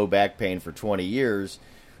had low back pain for 20 years,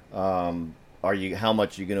 how much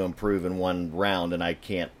are you going to improve in one round? And I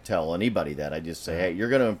can't tell anybody that. I just say, hey, you're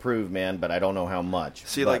going to improve, man, but I don't know how much.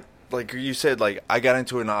 See, But- like you said, like I got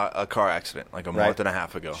into a car accident like a Right. month and a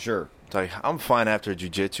half ago. Sure. It's like I'm fine after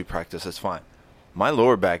jiu-jitsu practice. That's fine. My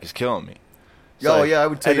lower back is killing me. It's Oh like- yeah, I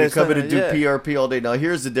would tell and you to it's come in not- and do yeah. PRP all day. Now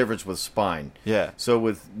here's the difference with spine. Yeah. So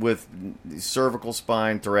with cervical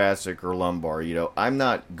spine, thoracic, or lumbar, I'm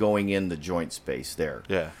not going in the joint space there.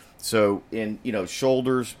 Yeah. So in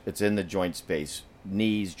shoulders, it's in the joint space.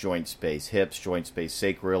 Knees, joint space. Hips, joint space.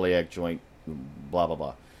 Sacroiliac joint, blah blah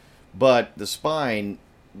blah. But the spine,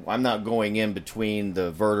 I'm not going in between the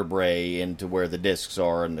vertebrae into where the discs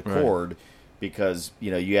are and the Right. cord. Because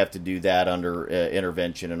you have to do that under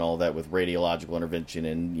intervention and all that with radiological intervention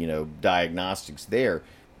and diagnostics. There,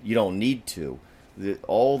 you don't need to.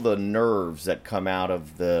 All the nerves that come out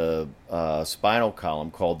of the spinal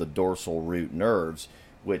column, called the dorsal root nerves,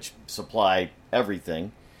 which supply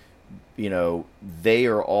everything, they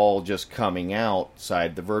are all just coming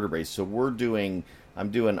outside the vertebrae. So I'm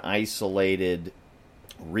doing isolated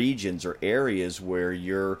regions or areas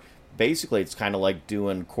where basically, it's kind of like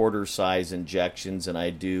doing quarter-size injections, and I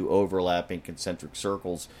do overlapping concentric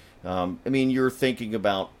circles. I mean, you're thinking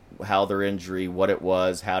about how their injury, what it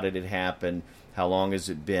was, how did it happen, how long has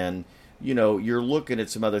it been. You're looking at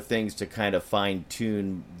some other things to kind of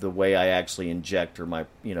fine-tune the way I actually inject or my,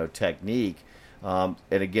 technique. And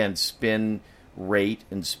again, spin rate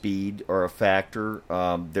and speed are a factor.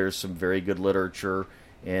 There's some very good literature.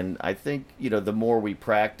 And I think, the more we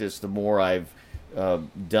practice, the more I've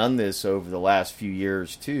done this over the last few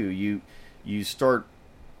years too. You start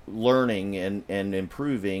learning and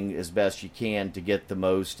improving as best you can to get the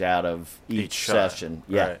most out of each shot. session.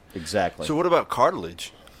 Yeah, Right. exactly. So what about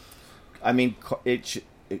cartilage? I mean,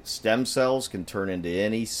 stem cells can turn into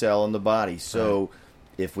any cell in the body. So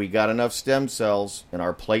if we got enough stem cells and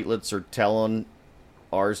our platelets are telling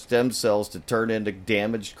our stem cells to turn into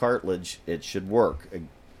damaged cartilage, it should work.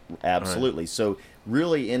 Absolutely. Right. So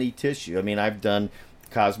really any tissue. I mean, I've done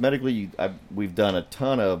cosmetically, we've done a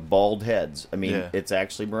ton of bald heads. I mean, It's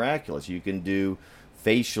actually miraculous. You can do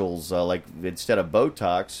facials, like instead of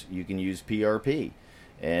Botox, you can use PRP.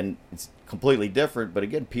 And it's completely different, but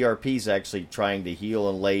again, PRP is actually trying to heal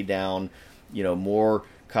and lay down, more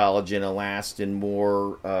collagen, elastin,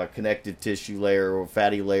 more connective tissue layer or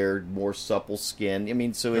fatty layer, more supple skin. I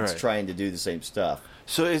mean, so it's trying to do the same stuff.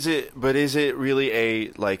 So is it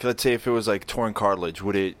really let's say if it was like torn cartilage,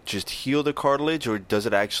 would it just heal the cartilage, or does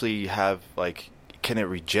it actually have can it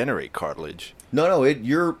regenerate cartilage? No,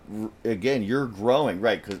 you're growing,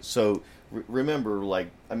 right? Remember,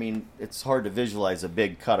 it's hard to visualize a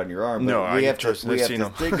big cut on your arm. But we have to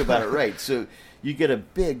think about it, right? So you get a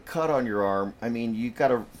big cut on your arm. I mean, you got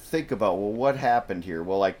to think about, well, what happened here?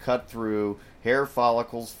 Well, I cut through hair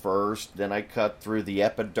follicles first, then I cut through the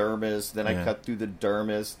epidermis, then I cut through the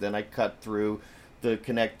dermis, then I cut through the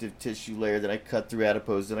connective tissue layer, then I cut through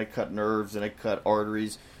adipose, then I cut nerves, then I cut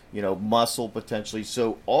arteries, muscle potentially.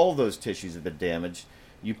 So all those tissues have been damaged.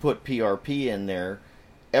 You put PRP in there.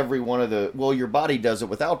 Every one of your body does it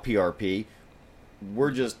without PRP.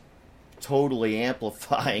 We're just totally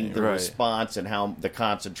amplifying the response and how the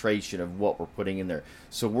concentration of what we're putting in there.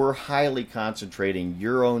 So we're highly concentrating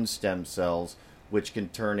your own stem cells which can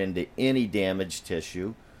turn into any damaged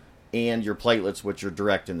tissue, and your platelets, which are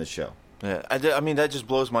direct in the show. Yeah, I mean, that just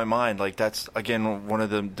blows my mind. Like, that's, again, one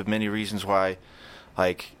of the many reasons why,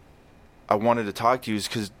 like, I wanted to talk to you is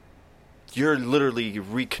because you're literally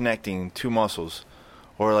reconnecting two muscles,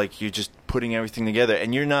 or, like, you're just putting everything together,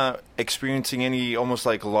 and you're not experiencing any almost,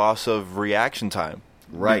 like, loss of reaction time.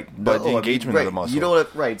 Right. But the engagement of the muscle. You know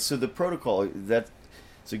what? Right. So the protocol, that's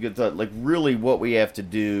a good thought. Like, really what we have to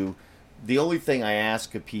do, the only thing I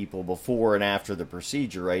ask of people before and after the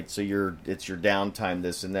procedure, right? So it's your downtime,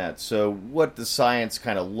 this and that. So what the science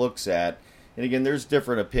kind of looks at, and again, there's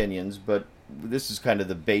different opinions, but this is kind of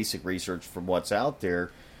the basic research from what's out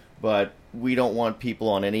there. But we don't want people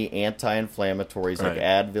on any anti-inflammatories like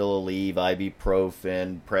Advil, Aleve,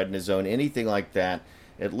 ibuprofen, prednisone, anything like that,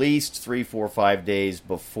 at least 3, 4, 5 days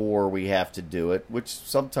before we have to do it, which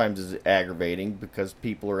sometimes is aggravating because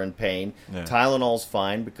people are in pain. Yeah. Tylenol's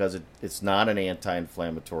fine because it's not an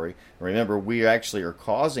anti-inflammatory. Remember, we actually are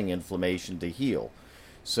causing inflammation to heal.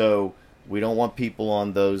 So we don't want people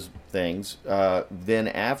on those things. Then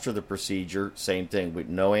after the procedure, same thing. With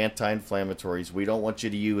no anti-inflammatories. We don't want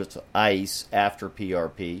you to use ice after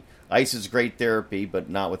PRP. Ice is great therapy,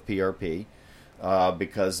 but not with PRP.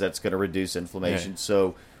 Because that's going to reduce inflammation. Yeah.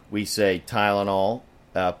 So we say Tylenol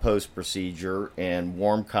post-procedure, and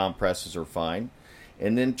warm compresses are fine.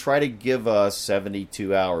 And then try to give us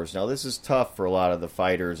 72 hours. Now, this is tough for a lot of the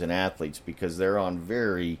fighters and athletes because they're on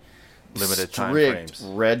very limited time strict,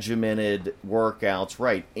 frames, regimented workouts,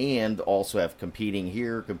 right? And also have competing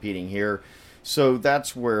here. So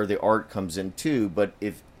that's where the art comes in too. But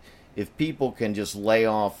if people can just lay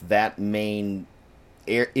off that main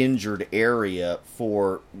injured area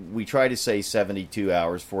we try to say 72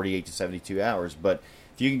 hours, 48 to 72 hours, but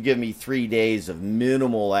if you can give me 3 days of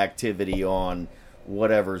minimal activity on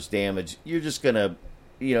whatever's damaged, you're just going to,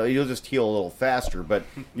 you'll just heal a little faster, but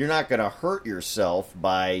you're not going to hurt yourself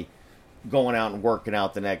by going out and working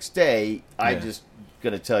out the next day. Yeah. I just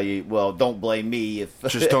going to tell you, well, don't blame me if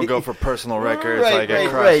just don't go for personal records, right, like a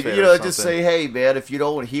CrossFit right. or Just say, hey, man, if you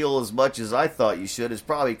don't heal as much as I thought you should, it's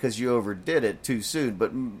probably because you overdid it too soon.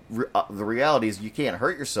 But the reality is, you can't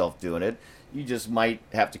hurt yourself doing it. You just might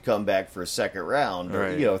have to come back for a second round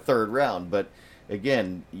or third round. But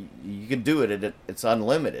again, you can do it. It's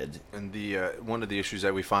unlimited. And the one of the issues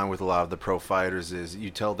that we find with a lot of the pro fighters is you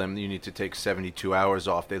tell them you need to take 72 hours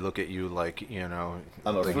off. They look at you like, I'm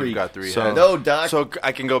a like freak. You've got 3 so, heads. No, doc. So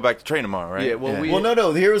I can go back to train tomorrow, right? Yeah. Well,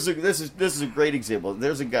 no. This is a great example.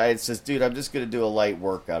 There's a guy that says, dude, I'm just going to do a light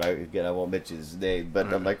workout. I won't mention his name,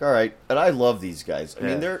 but I'm like, all right. And I love these guys. I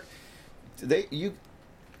mean,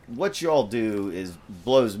 what y'all do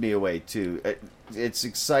blows me away too. It's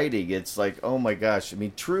exciting. It's like, oh my gosh. I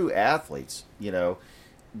mean, true athletes. This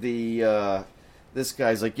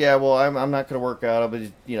guy's like, yeah, well, I'm not going to work out, but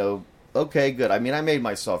okay, good. I mean, I made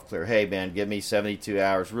myself clear. Hey, man, give me 72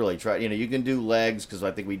 hours. Really try. You can do legs because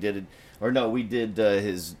I think we did it. Or no, we did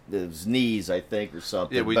his knees, I think, or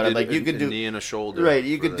something. Yeah, we but did I'm like, you could do knee and a shoulder. Right,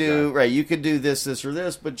 you could do You could do this, or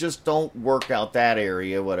this, but just don't work out that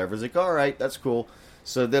area. Whatever. It's like, all right, that's cool.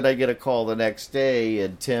 So then I get a call the next day,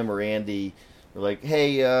 and Tim or Andy were like,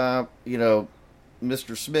 hey,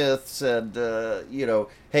 Mr. Smith said,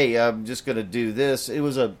 hey, I'm just going to do this. It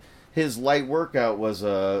was his light workout was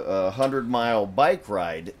a 100-mile bike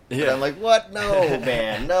ride. Yeah. And I'm like, what? No,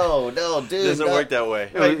 man, no, dude. It doesn't work that way.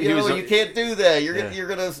 Right, you can't do that. You're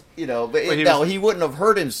gonna, but he wouldn't have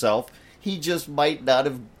hurt himself. He just might not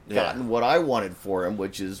have gotten what I wanted for him,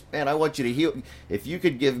 which is, man, I want you to heal. If you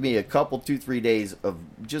could give me a couple, 2-3 days of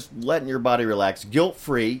just letting your body relax,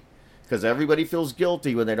 guilt-free, because everybody feels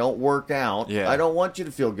guilty when they don't work out. Yeah. I don't want you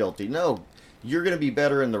to feel guilty. No, you're going to be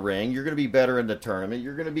better in the ring. You're going to be better in the tournament.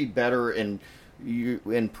 You're going to be better in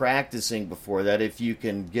practicing before that if you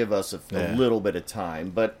can give us a little bit of time.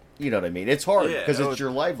 But you know what I mean? It's hard because it's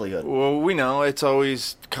your livelihood. Well, we know it's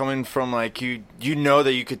always coming from like you know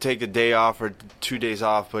that you could take a day off or 2 days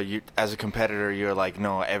off, but as a competitor, you're like,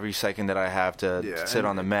 no, every second that I have to sit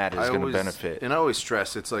on the mat is going to benefit. And I always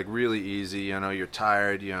stress it's like really easy. You're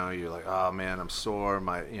tired. You're like, oh man, I'm sore.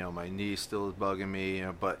 My knee still is bugging me.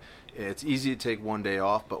 But it's easy to take 1 day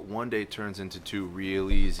off, but 1 day turns into 2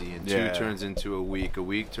 real easy, and 2 turns into a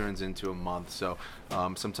week turns into a month. So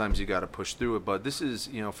sometimes you got to push through it. But this is,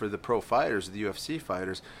 for the pro fighters, the UFC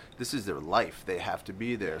fighters, this is their life. They have to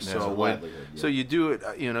be there. It's So a when, livelihood, yeah. so you do it,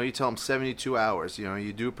 you tell them 72 hours.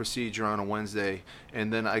 You do a procedure on a Wednesday,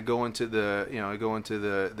 and then I go into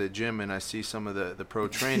the gym and I see some of the pro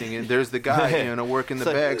training, and there's the guy, working the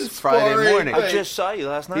bags Friday morning. I just saw you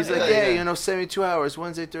last night. He's like, 72 hours,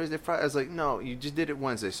 Wednesday, Thursday, Friday. I was like, no, you just did it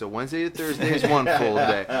Wednesday. So Wednesday to Thursday is one full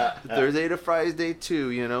day. Thursday to Friday is day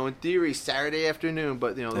 2, in theory, Saturday afternoon.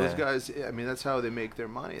 But, those guys, I mean, that's how they make their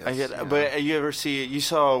money. I get it. But you ever you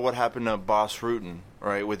saw what happened to Boss Rutten,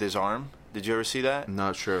 right, with his arm? Did you ever see that? I'm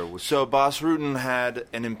not sure. So Boss Rutten had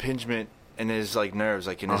an impingement in his, nerves,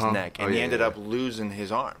 in his neck. And he ended up losing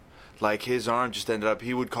his arm. His arm just ended up,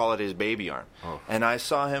 he would call it his baby arm. Oh. And I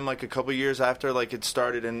saw him, a couple years after, it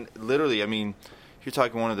started. And literally, I mean, you're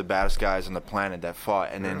talking one of the baddest guys on the planet that fought.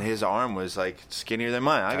 And then his arm was, skinnier than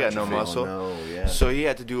mine. I got no muscle. No, yeah. So he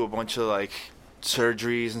had to do a bunch of,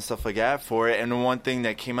 surgeries and stuff like that for it. And the one thing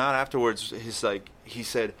that came out afterwards is, he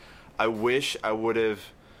said, I wish I would have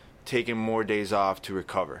taken more days off to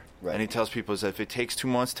recover. Right. And he tells people is that if it takes 2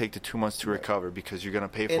 months, take the 2 months to recover because you're going to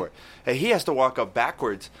pay for it. And he has to walk up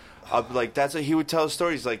backwards. That's what he would tell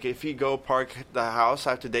stories. If he go park the house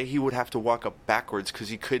after day, he would have to walk up backwards because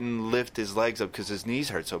he couldn't lift his legs up because his knees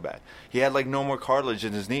hurt so bad. He had no more cartilage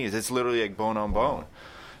in his knees. It's literally bone on bone.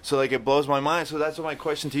 So it blows my mind. So that's my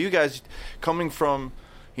question to you guys, coming from,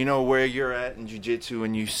 where you're at in jiu-jitsu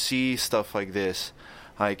and you see stuff like this,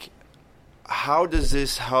 how does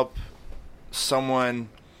this help someone,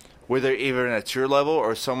 whether even at your level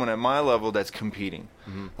or someone at my level that's competing?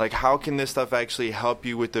 Mm-hmm. How can this stuff actually help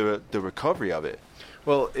you with the recovery of it?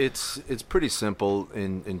 Well, it's pretty simple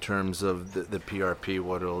in terms of the PRP.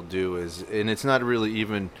 What it'll do is, and it's not really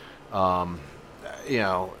even,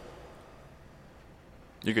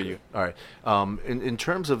 You good, you. All right. In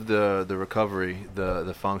terms of the recovery,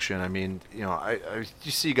 the function, I mean,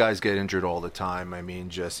 you see guys get injured all the time. I mean,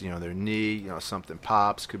 just, their knee, something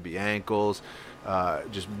pops, could be ankles,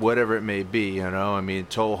 just whatever it may be, I mean,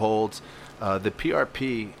 toe holds. The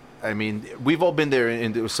PRP, I mean, we've all been there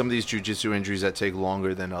in some of these jiu-jitsu injuries that take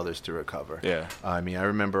longer than others to recover. Yeah. I mean, I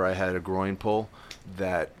remember I had a groin pull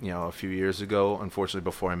that, a few years ago, unfortunately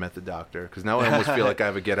before I met the doctor, because now I almost feel like I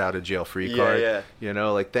have a get out of jail free card.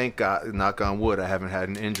 Yeah. Thank God, knock on wood, I haven't had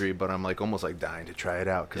an injury, but I'm almost dying to try it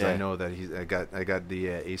out because I know that I got the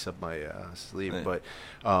ace up my sleeve. Yeah. But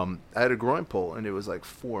I had a groin pull, and it was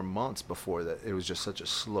 4 months before that. It was just such a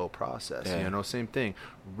slow process. Yeah. Same thing.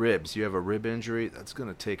 Ribs, you have a rib injury, that's going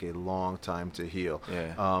to take a long time to heal.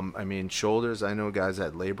 Yeah. I mean, shoulders, I know guys that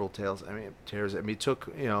had labral tears. I mean, tears. I mean, it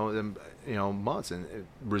took them months, and it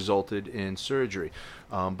resulted in surgery.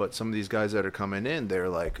 But some of these guys that are coming in, they're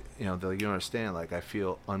you understand, I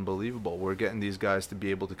feel unbelievable. We're getting these guys to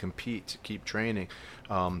be able to compete, to keep training.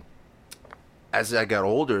 As I got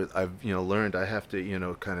older, I've learned I have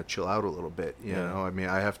to kind of chill out a little bit. You know, I mean,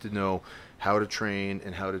 I have to know how to train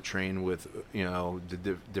and how to train with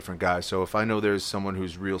the different guys. So if I know there's someone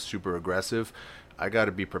who's real super aggressive, I got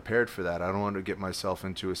to be prepared for that. I don't want to get myself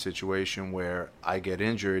into a situation where I get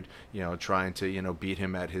injured, trying to, beat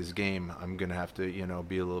him at his game. I'm going to have to,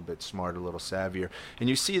 be a little bit smarter, a little savvier. And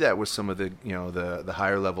you see that with some of the, the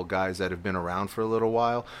higher level guys that have been around for a little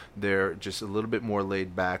while. They're just a little bit more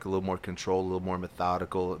laid back, a little more controlled, a little more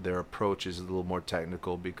methodical. Their approach is a little more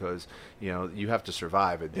technical because, you have to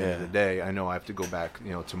survive at the end of the day. I know I have to go back,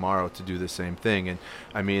 tomorrow to do the same thing. And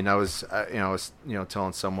I mean, I was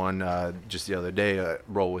telling someone just the other day,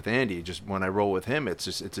 roll with Andy. Just when I roll with him,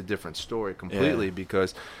 it's a different story completely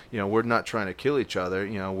because we're not trying to kill each other.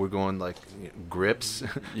 We're going grips,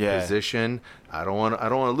 position. I don't want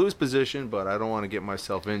to lose position, but I don't want to get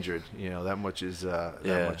myself injured. That much is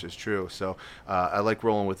much is true. So I like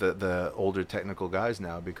rolling with the older technical guys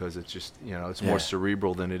now because it's just it's more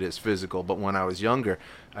cerebral than it is physical. But when I was younger,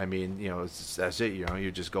 I mean that's it.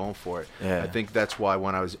 You're just going for it. I think that's why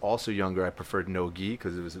when I was also younger, I preferred no gi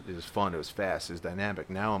because it was fun. It was fast. It was dynamic.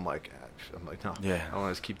 Now I'm like no. I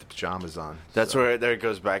want to keep the pajamas on. That's where there it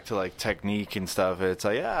goes back to technique and stuff. It's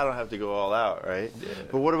I don't have to go all out, right? Yeah.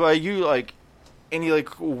 But what about you?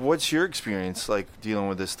 What's your experience dealing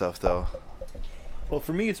with this stuff though? Well,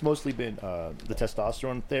 for me, it's mostly been the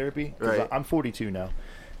testosterone therapy. Right. I'm 42 now,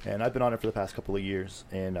 and I've been on it for the past couple of years.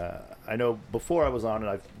 And I know before I was on it,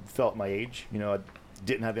 I felt my age. I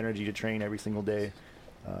didn't have energy to train every single day.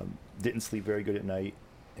 Didn't sleep very good at night,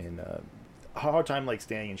 and hard time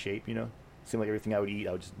staying in shape. Seemed like everything I would eat,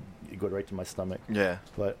 I would just go right to my stomach. Yeah.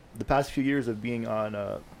 But the past few years of being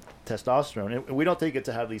on testosterone, and we don't take it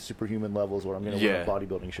to have these superhuman levels where I'm going to win a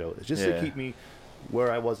bodybuilding show. It's just to keep me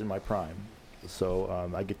where I was in my prime.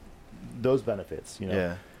 So I get those benefits.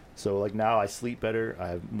 So like now I sleep better. I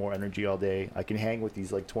have more energy all day. I can hang with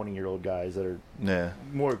these like 20-year-old guys that are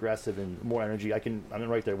more aggressive and more energy. I'm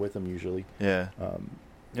right there with them usually. Yeah.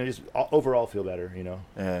 Just overall feel better,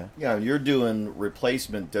 Yeah. Yeah, you're doing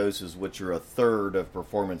replacement doses, which are a third of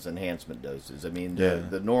performance enhancement doses. I mean,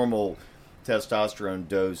 the normal testosterone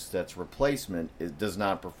dose that's replacement does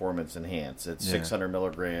not performance enhance. It's 600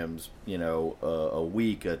 milligrams, a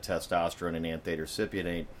week of testosterone and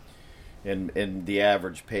anthracypionate, and the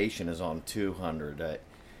average patient is on 200.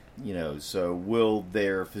 So will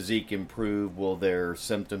their physique improve? Will their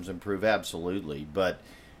symptoms improve? Absolutely, but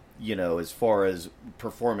as far as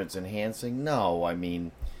performance enhancing, no. I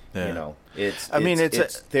mean, it's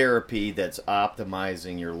therapy that's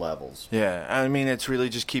optimizing your levels. Yeah, I mean, it's really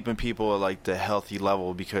just keeping people at like the healthy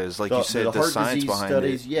level because, like you said, the science behind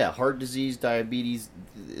studies, it. Yeah, heart disease, diabetes,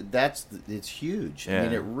 it's huge. Yeah. I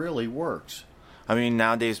mean, it really works. I mean,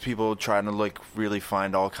 nowadays people trying to really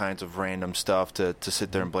find all kinds of random stuff to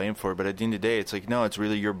sit there and blame for. But at the end of the day, it's like, no, it's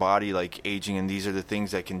really your body aging, and these are the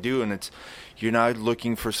things that can do. And you're not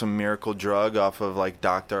looking for some miracle drug off of like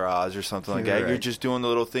Dr. Oz or something like that. Right. You're just doing the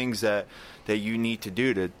little things that you need to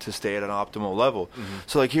do to stay at an optimal level. Mm-hmm.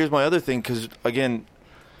 So here's my other thing, because again,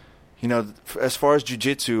 as far as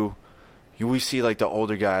jiu-jitsu, we see the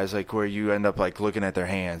older guys where you end up looking at their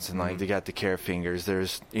hands and they got the care fingers.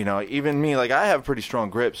 There's even me, I have pretty strong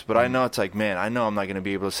grips, but I know it's man, I know I'm not going to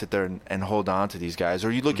be able to sit there and hold on to these guys.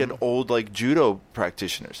 Or you look at old judo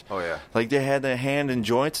practitioners. Oh yeah, they had the hand and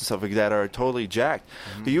joints and stuff like that are totally jacked.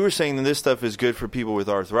 But you were saying that this stuff is good for people with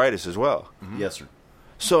arthritis as well. Yes, sir.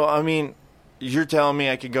 So I mean, you're telling me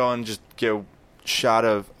I could go and just get a shot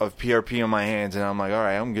of PRP on my hands and I'm all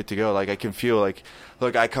right, I'm good to go. I can feel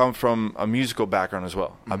look, I come from a musical background as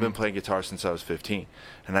well. I've been playing guitar since I was 15,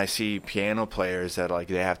 and I see piano players that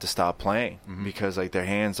they have to stop playing because their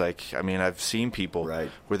hands I've seen people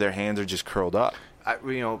where their hands are just curled up.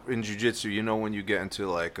 In jiu-jitsu, when you get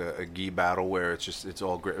into a gi battle where it's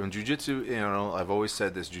all grip. In jiu-jitsu, I've always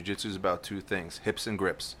said this, jiu-jitsu is about two things, hips and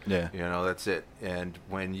grips. Yeah. That's it. And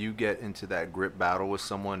when you get into that grip battle with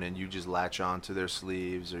someone and you just latch onto their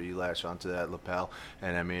sleeves or you latch onto that lapel,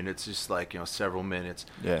 and I mean, it's just several minutes.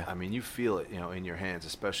 Yeah. I mean, you feel it, in your hands,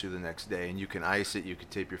 especially the next day, and you can ice it, you can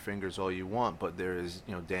tape your fingers all you want, but there is,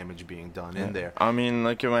 damage being done in there. I mean,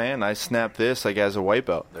 in my hand, I snapped this as a white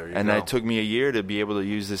belt. There you and go. It took me a year to be able to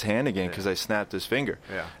use this hand again because I snapped this finger.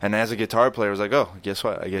 Yeah. And as a guitar player, I was oh, guess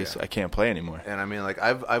what? I guess I can't play anymore. And I mean,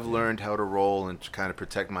 I've learned how to roll and kind of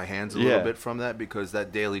protect my hands a little bit from that because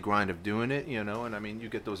that daily grind of doing it, and I mean, you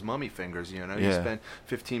get those mummy fingers, you spend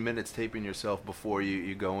 15 minutes taping yourself before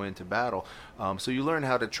you go into battle. So you learn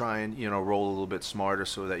how to try and, roll a little bit smarter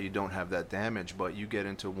so that you don't have that damage, but you get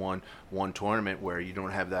into one tournament where you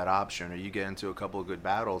don't have that option, or you get into a couple of good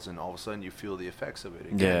battles and all of a sudden you feel the effects of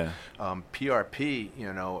it again. Yeah. PRP,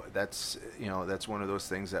 that's one of those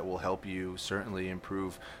things that will help you certainly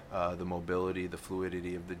improve the mobility, the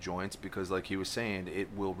fluidity of the joints, because like he was saying, it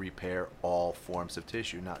will repair all forms of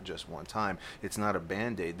tissue, not just one time. It's not a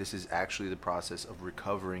Band-Aid. This is actually the process of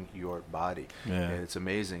recovering your body. Yeah. And it's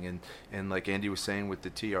amazing. And like Andy was saying with the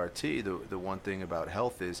TRT, the one thing about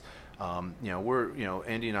health is, we're,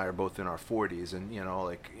 Andy and I are both in our 40s, and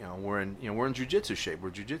we're in jiu-jitsu shape. We're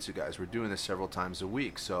jiu-jitsu guys. We're doing this several times a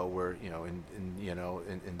week, so we're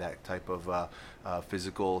in that type of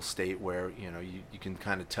physical state where you can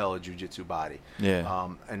kind of tell a jiu-jitsu body.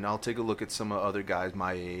 Yeah. And I'll take a look at some other guys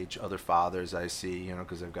my age, other fathers I see,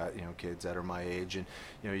 because I've got kids that are my age, and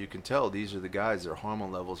you can tell these are the guys. Their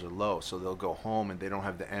hormone levels are low, so they'll go home and they don't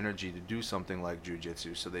have the energy to do something like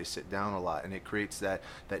jiu-jitsu, so they sit down a lot, and it creates that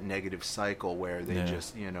negative cycle where they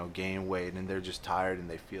just gain weight and they're just tired and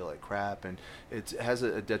they feel like crap, and it has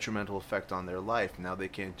a detrimental effect on their life. Now they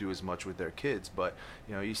can't do as much with their kids, but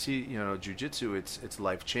you see jiu-jitsu, it's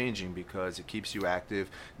life-changing because it keeps you active.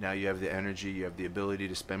 Now you have the energy, you have the ability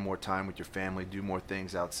to spend more time with your family, do more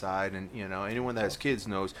things outside, and anyone that has kids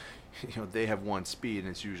knows they have one speed, and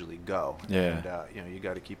it's usually go. Yeah. And you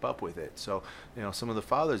got to keep up with it. So some of the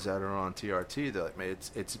fathers that are on TRT, they're like,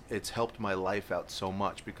 it's helped my life out so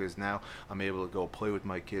much because now I'm able to go play with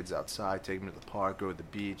my kids outside, take them to the park, go to the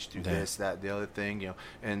beach, do this, that, the other thing.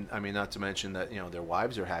 And I mean, not to mention that their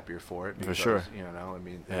wives are happier for it. Because, for sure. I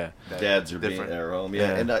mean, dads are being at home.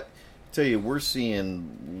 Yeah. And I tell you, we're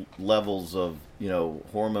seeing levels of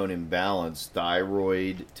hormone imbalance,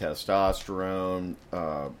 thyroid, testosterone,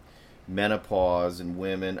 menopause in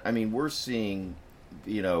women. I mean, we're seeing,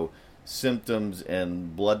 symptoms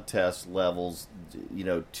and blood test levels,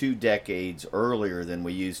 2 decades earlier than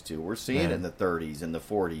we used to. We're seeing it in the 30s and the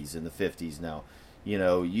 40s and the 50s now.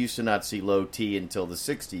 You used to not see low T until the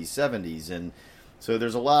 60s, 70s, and So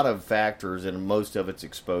there's a lot of factors, and most of it's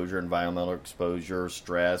exposure, environmental exposure,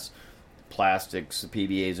 stress, plastics,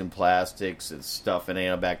 PBAs in plastics, it's stuff in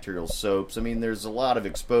antibacterial soaps. I mean, there's a lot of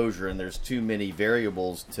exposure, and there's too many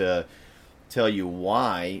variables to tell you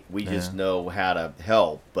why. We just know how to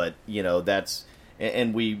help, but that's,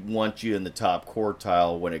 and we want you in the top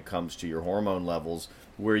quartile when it comes to your hormone levels,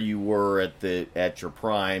 where you were at your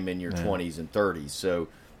prime in your 20s and 30s. So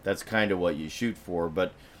that's kind of what you shoot for.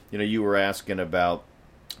 But you were asking about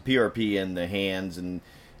PRP in the hands, and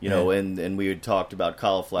and we had talked about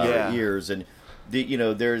cauliflower ears, and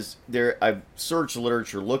I've searched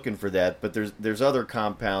literature looking for that, but there's other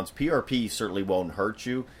compounds. PRP certainly won't hurt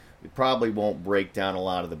you. It probably won't break down a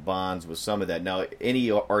lot of the bonds with some of that. Now,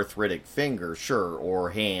 any arthritic finger, sure, or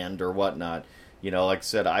hand or whatnot, like I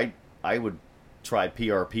said, I would try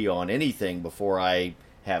PRP on anything before I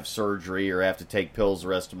have surgery or have to take pills the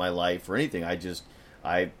rest of my life or anything.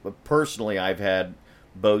 Personally, I've had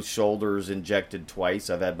both shoulders injected twice.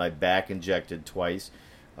 I've had my back injected twice.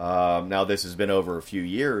 Now, this has been over a few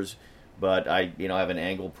years, but I have an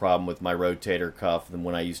angle problem with my rotator cuff than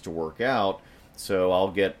when I used to work out. So I'll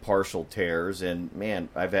get partial tears, and man,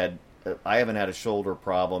 I haven't had a shoulder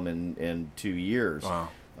problem in 2 years.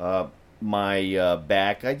 Wow. My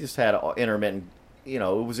back, I just had intermittent. It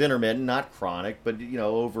was intermittent, not chronic, but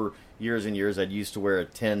over years and years, I'd used to wear a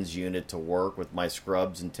TENS unit to work with my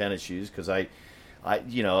scrubs and tennis shoes because I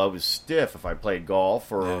was stiff if I played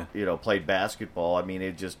golf or played basketball. I mean,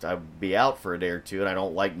 I'd be out for a day or two, and I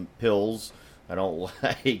don't like pills. I don't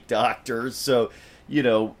like doctors, so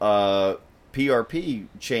PRP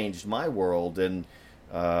changed my world, and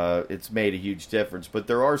it's made a huge difference. But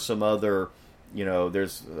there are some other,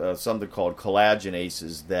 there's something called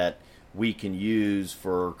collagenases that we can use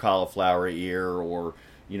for cauliflower ear or,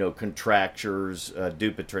 contractures,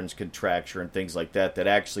 Dupuytren's contracture and things like that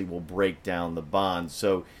actually will break down the bonds.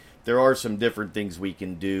 So there are some different things we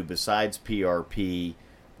can do besides PRP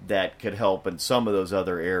that could help in some of those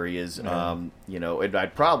other areas. And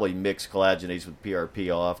I'd probably mix collagenase with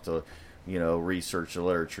PRP. I'll have to research the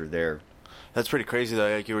literature there. That's pretty crazy,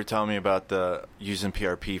 though. Like you were telling me about using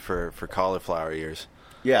PRP for cauliflower ears.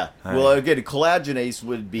 Yeah. Well, again, collagenase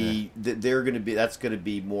would be that's going to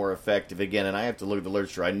be more effective again. And I have to look at the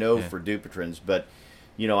literature. I know for Dupuytren's, but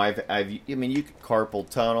you can carpal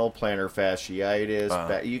tunnel, plantar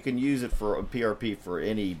fasciitis. You can use it for PRP for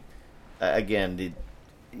any.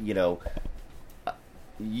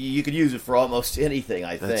 You could use it for almost anything,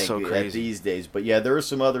 I think, so crazy these days. But yeah, there are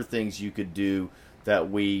some other things you could do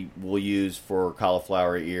that we will use for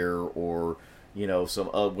cauliflower ear, or some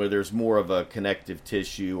where there's more of a connective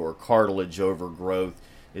tissue or cartilage overgrowth.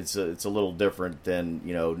 It's a little different than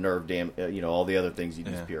nerve damage. All the other things you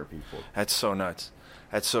use PRP for. That's so nuts.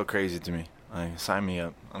 That's so crazy to me. Sign me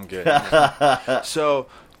up. I'm good. So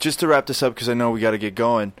just to wrap this up, because I know we got to get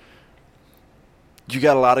going. You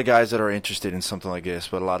got a lot of guys that are interested in something like this,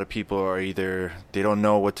 but a lot of people are either they don't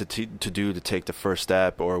know what to do to take the first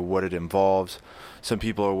step or what it involves. Some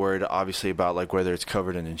people are worried, obviously, about like whether it's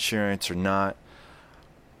covered in insurance or not.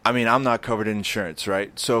 I mean, I'm not covered in insurance,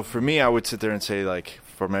 right? So for me, I would sit there and say, like,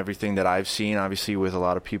 from everything that I've seen, obviously with a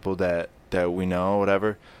lot of people that we know,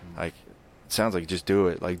 whatever, like, it sounds like just do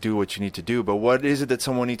it. Like, do what you need to do. But what is it that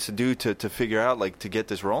someone needs to do to figure out, like, to get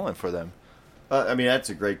this rolling for them? That's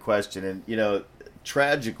a great question. And,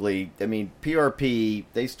 tragically, PRP,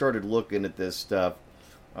 they started looking at this stuff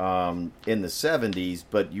in the 70s,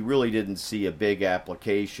 but you really didn't see a big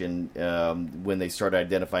application when they started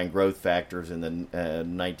identifying growth factors in the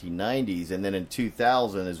 1990s. And then in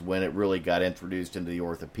 2000 is when it really got introduced into the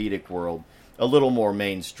orthopedic world, a little more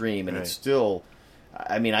mainstream. And It's still,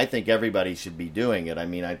 I think everybody should be doing it.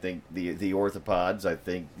 I think the orthopods,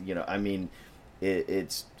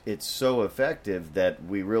 it's so effective that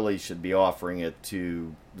we really should be offering it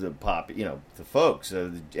to the the folks,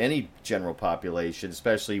 any general population,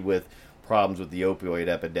 especially with problems with the opioid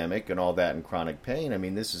epidemic and all that and chronic pain.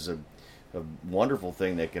 This is a wonderful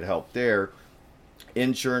thing that could help there.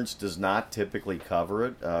 Insurance does not typically cover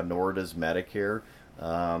it, nor does Medicare.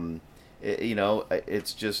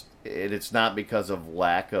 It's not because of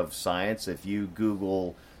lack of science. If you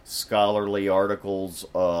Google scholarly articles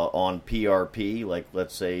on PRP, like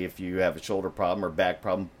let's say if you have a shoulder problem or back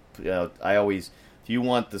problem, if you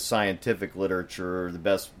want the scientific literature, the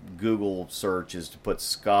best Google search is to put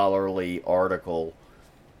scholarly article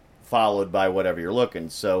followed by whatever you're looking.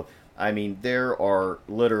 So there are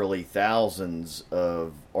literally thousands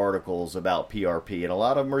of articles about PRP, and a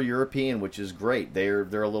lot of them are European, which is great. They're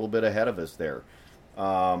a little bit ahead of us there.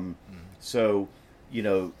 So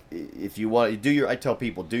if you want, I tell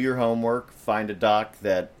people, do your homework, find a doc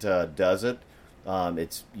that does it.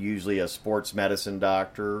 It's usually a sports medicine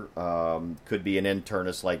doctor, could be an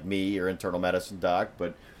internist like me or internal medicine doc,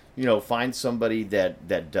 but find somebody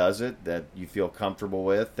that does it, that you feel comfortable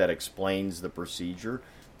with, that explains the procedure,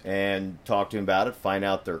 and talk to them about it, find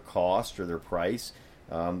out their cost or their price.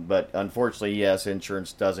 But unfortunately, yes,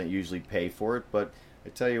 insurance doesn't usually pay for it, but I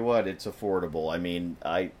tell you what, it's affordable. I mean,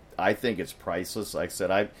 I think it's priceless. Like I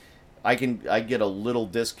said, I get a little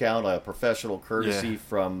discount, a professional courtesy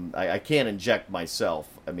from. I can't inject myself.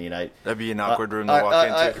 I mean, that'd be an awkward room to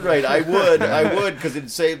walk into. Right, I would because it'd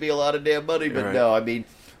save me a lot of damn money. But right. No, I mean,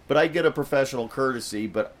 but I get a professional courtesy.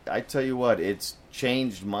 But I tell you what, it's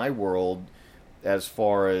changed my world as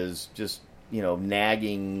far as just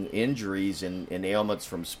nagging injuries and ailments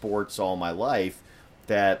from sports all my life.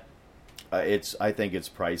 That I think it's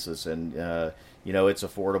priceless, and it's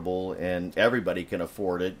affordable, and everybody can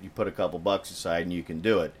afford it. You put a couple bucks aside, and you can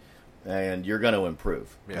do it, and you're going to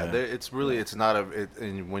improve. Yeah, it's really it's not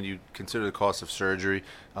and when you consider the cost of surgery,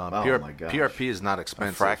 my gosh. PRP is not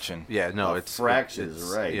expensive. A fraction. Yeah, no, it's fractions,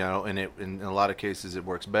 right? And in a lot of cases it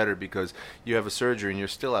works better because you have a surgery and you're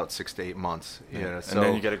still out 6 to 8 months. And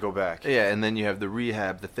then you got to go back. Yeah, and then you have the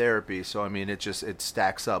rehab, the therapy. So I mean, it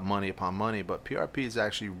stacks up money upon money. But PRP is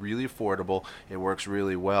actually really affordable. It works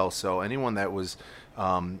really well. So anyone that was,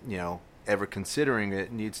 ever considering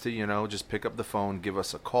it needs to just pick up the phone, give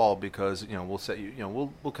us a call, because we'll set you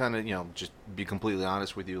we'll kind of just be completely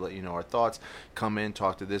honest with you, let you know our thoughts, come in,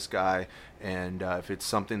 talk to this guy, and if it's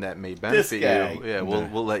something that may benefit you,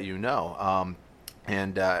 we'll let you know.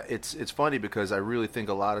 And it's funny because I really think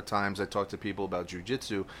a lot of times I talk to people about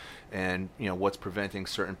jiu-jitsu and what's preventing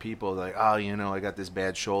certain people, like, I got this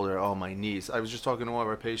bad shoulder, my knees. I was just talking to one of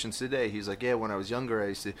our patients today. He's like, yeah, when I was younger I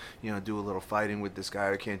used to do a little fighting with this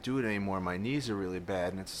guy. I can't do it anymore, my knees are really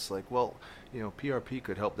bad. And it's just like, well, PRP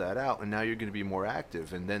could help that out, and now you're going to be more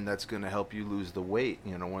active, and then that's going to help you lose the weight.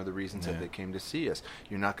 One of the reasons that they came to see us.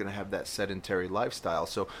 You're not going to have that sedentary lifestyle.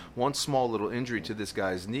 So one small little injury to this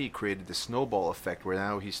guy's knee created the snowball effect, where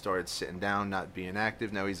now he started sitting down, not being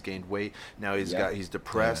active. Now he's gained weight. Now he's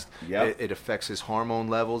depressed. Yeah. Yep. It affects his hormone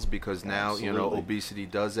levels, because now obesity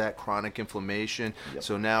does that, chronic inflammation. Yep.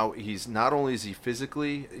 So now he's not only is he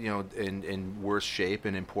physically in worse shape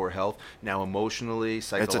and in poor health, now emotionally,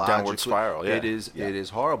 psychologically, it's a downward spiral. Yeah. It is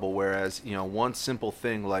horrible. Whereas one simple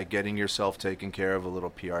thing like getting yourself taken care of, a little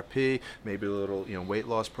PRP, maybe a little weight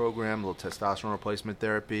loss program, a little testosterone replacement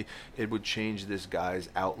therapy, it would change this guy's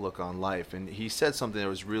outlook on life. And he said something that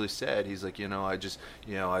was really sad. He's like, I just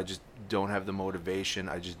don't have the motivation.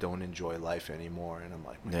 I just don't enjoy life anymore. And I'm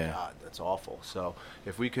like, my God, that's awful. So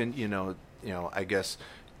if we can I guess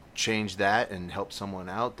change that and help someone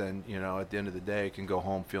out, then at the end of the day can go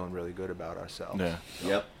home feeling really good about ourselves. Yeah.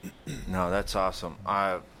 Yep. No, that's awesome.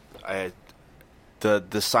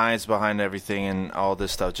 The science behind everything and all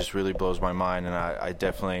this stuff just really blows my mind, and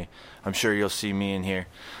I'm sure you'll see me in here.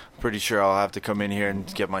 Pretty sure I'll have to come in here and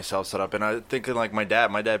get myself set up. And I thinking like my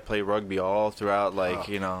dad played rugby all throughout, like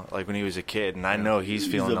when he was a kid, and I know he's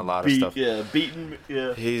feeling a lot of stuff. Yeah, beaten.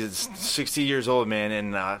 Yeah, he's 60 years old, man,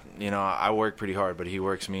 and I work pretty hard, but he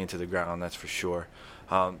works me into the ground, that's for sure.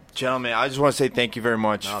 Gentlemen, I just want to say thank you very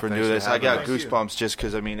much for doing this. I got goosebumps just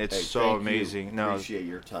because, it's so amazing. No, appreciate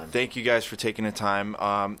your time. Thank you guys for taking the time.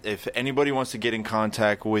 If anybody wants to get in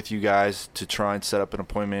contact with you guys to try and set up an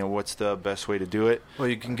appointment, what's the best way to do it? Well,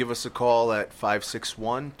 you can give us a call at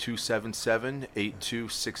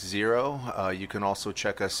 561-277-8260. You can also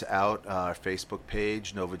check us out, our Facebook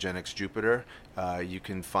page, Novagenics Jupiter. You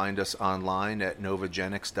can find us online at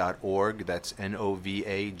novagenics.org. That's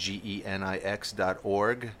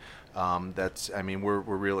NOVAGENIX.org. We're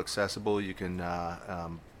real accessible. You can,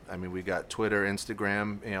 we got Twitter,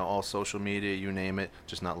 Instagram, all social media, you name it,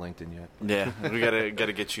 just not LinkedIn yet. Yeah, we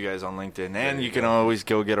gotta get you guys on LinkedIn, and you can always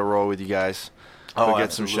go get a roll with you guys. Go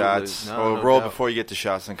get some shots. Roll before you get the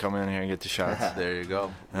shots, and come in here and get the shots. There you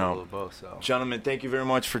go. Both, so. Gentlemen, thank you very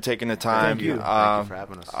much for taking the time. Thank you. Thank you for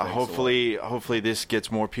having us. Hopefully this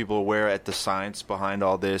gets more people aware at the science behind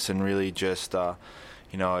all this, and really just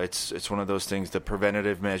it's one of those things. The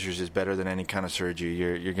preventative measures is better than any kind of surgery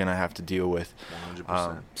you're gonna have to deal with.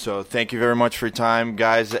 100%. So thank you very much for your time,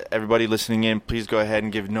 guys. Everybody listening in, please go ahead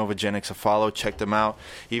and give Novagenics a follow. Check them out.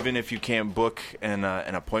 Even if you can't book an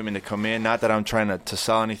appointment to come in, not that I'm trying to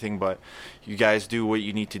sell anything, but you guys do what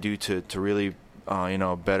you need to do to really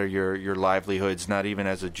better your livelihoods. Not even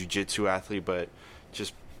as a jiu-jitsu athlete, but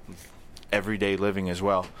just everyday living as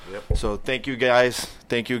well. Yep. So thank you, guys.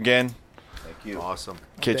 Thank you again. Thank you. Awesome.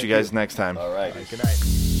 Catch you guys next time. All right. Good night.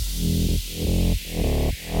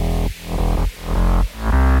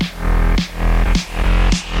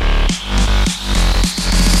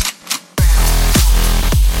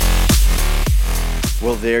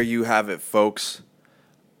 there you have it, folks.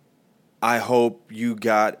 I hope you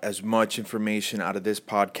got as much information out of this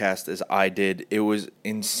podcast as I did. It was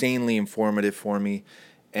insanely informative for me.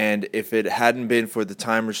 And if it hadn't been for the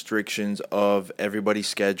time restrictions of everybody's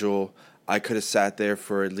schedule, I could have sat there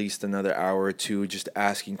for at least another hour or two just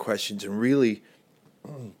asking questions and really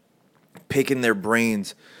picking their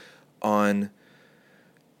brains on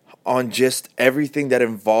just everything that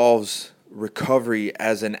involves recovery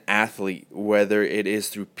as an athlete, whether it is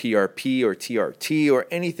through PRP or TRT or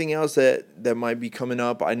anything else that might be coming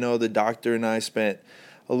up. I know the doctor and I spent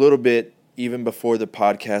a little bit, even before the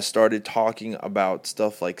podcast started, talking about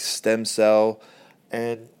stuff like stem cell,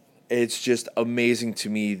 and it's just amazing to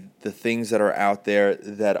me the things that are out there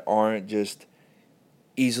that aren't just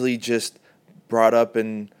easily just brought up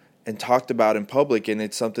and talked about in public, and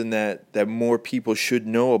it's something that more people should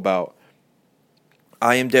know about.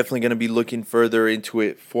 I am definitely going to be looking further into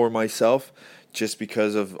it for myself just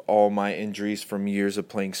because of all my injuries from years of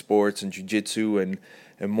playing sports and jiu-jitsu and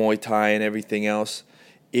Muay Thai and everything else.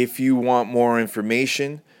 If you want more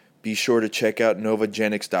information, be sure to check out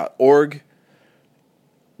novagenics.org.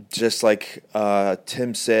 Just like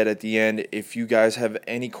Tim said at the end, if you guys have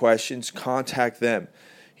any questions, contact them.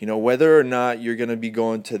 You know, whether or not you're going to be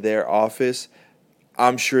going to their office,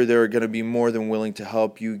 I'm sure they're going to be more than willing to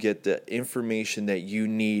help you get the information that you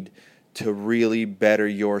need to really better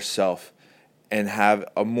yourself and have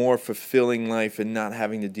a more fulfilling life and not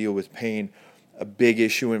having to deal with pain. A big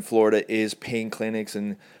issue in Florida is pain clinics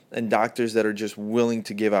and doctors that are just willing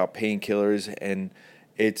to give out painkillers, and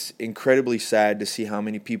it's incredibly sad to see how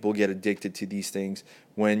many people get addicted to these things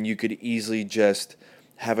when you could easily just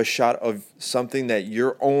have a shot of something that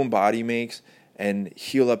your own body makes and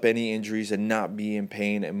heal up any injuries and not be in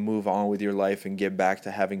pain and move on with your life and get back to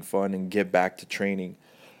having fun and get back to training.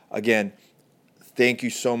 Again, thank you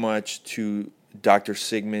so much to Dr.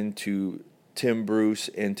 Sigmund, to Tim Bruce,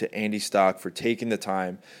 and to Andy Stock for taking the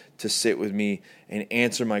time to sit with me and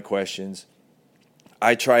answer my questions.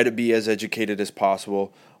 I try to be as educated as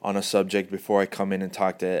possible on a subject before I come in and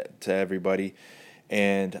talk to everybody.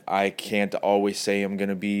 And I can't always say I'm going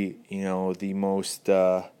to be, the most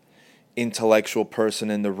intellectual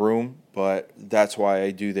person in the room, but that's why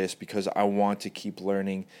I do this, because I want to keep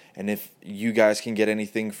learning. And if you guys can get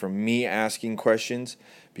anything from me asking questions,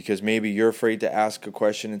 because maybe you're afraid to ask a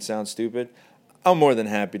question and sound stupid, I'm more than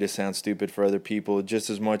happy to sound stupid for other people just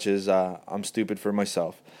as much as I'm stupid for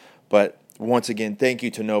myself. But once again, thank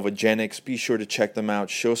you to Novagenics. Be sure to check them out.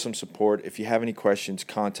 Show some support. If you have any questions,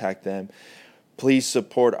 contact them. Please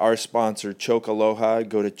support our sponsor, Choke Aloha.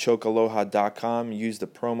 Go to chokealoha.com. Use the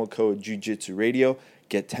promo code Jiu-Jitsu Radio.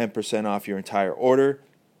 Get 10% off your entire order.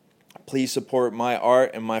 Please support my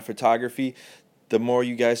art and my photography. The more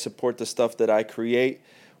you guys support the stuff that I create,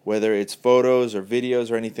 whether it's photos or videos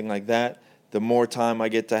or anything like that, the more time I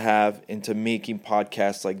get to have into making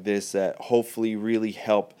podcasts like this that hopefully really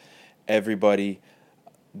help everybody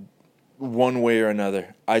one way or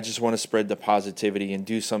another. I just want to spread the positivity and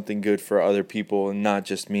do something good for other people and not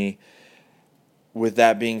just me. With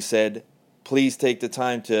that being said, please take the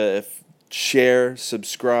time to share,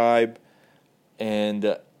 subscribe,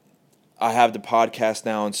 and I have the podcast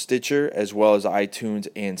now on Stitcher as well as iTunes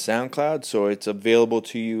and SoundCloud, so it's available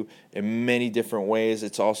to you in many different ways.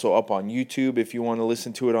 It's also up on YouTube if you want to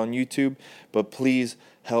listen to it on YouTube, but please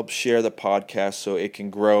help share the podcast so it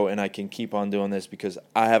can grow and I can keep on doing this, because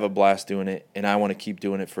I have a blast doing it and I want to keep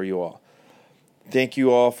doing it for you all. Thank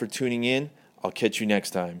you all for tuning in. I'll catch you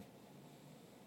next time.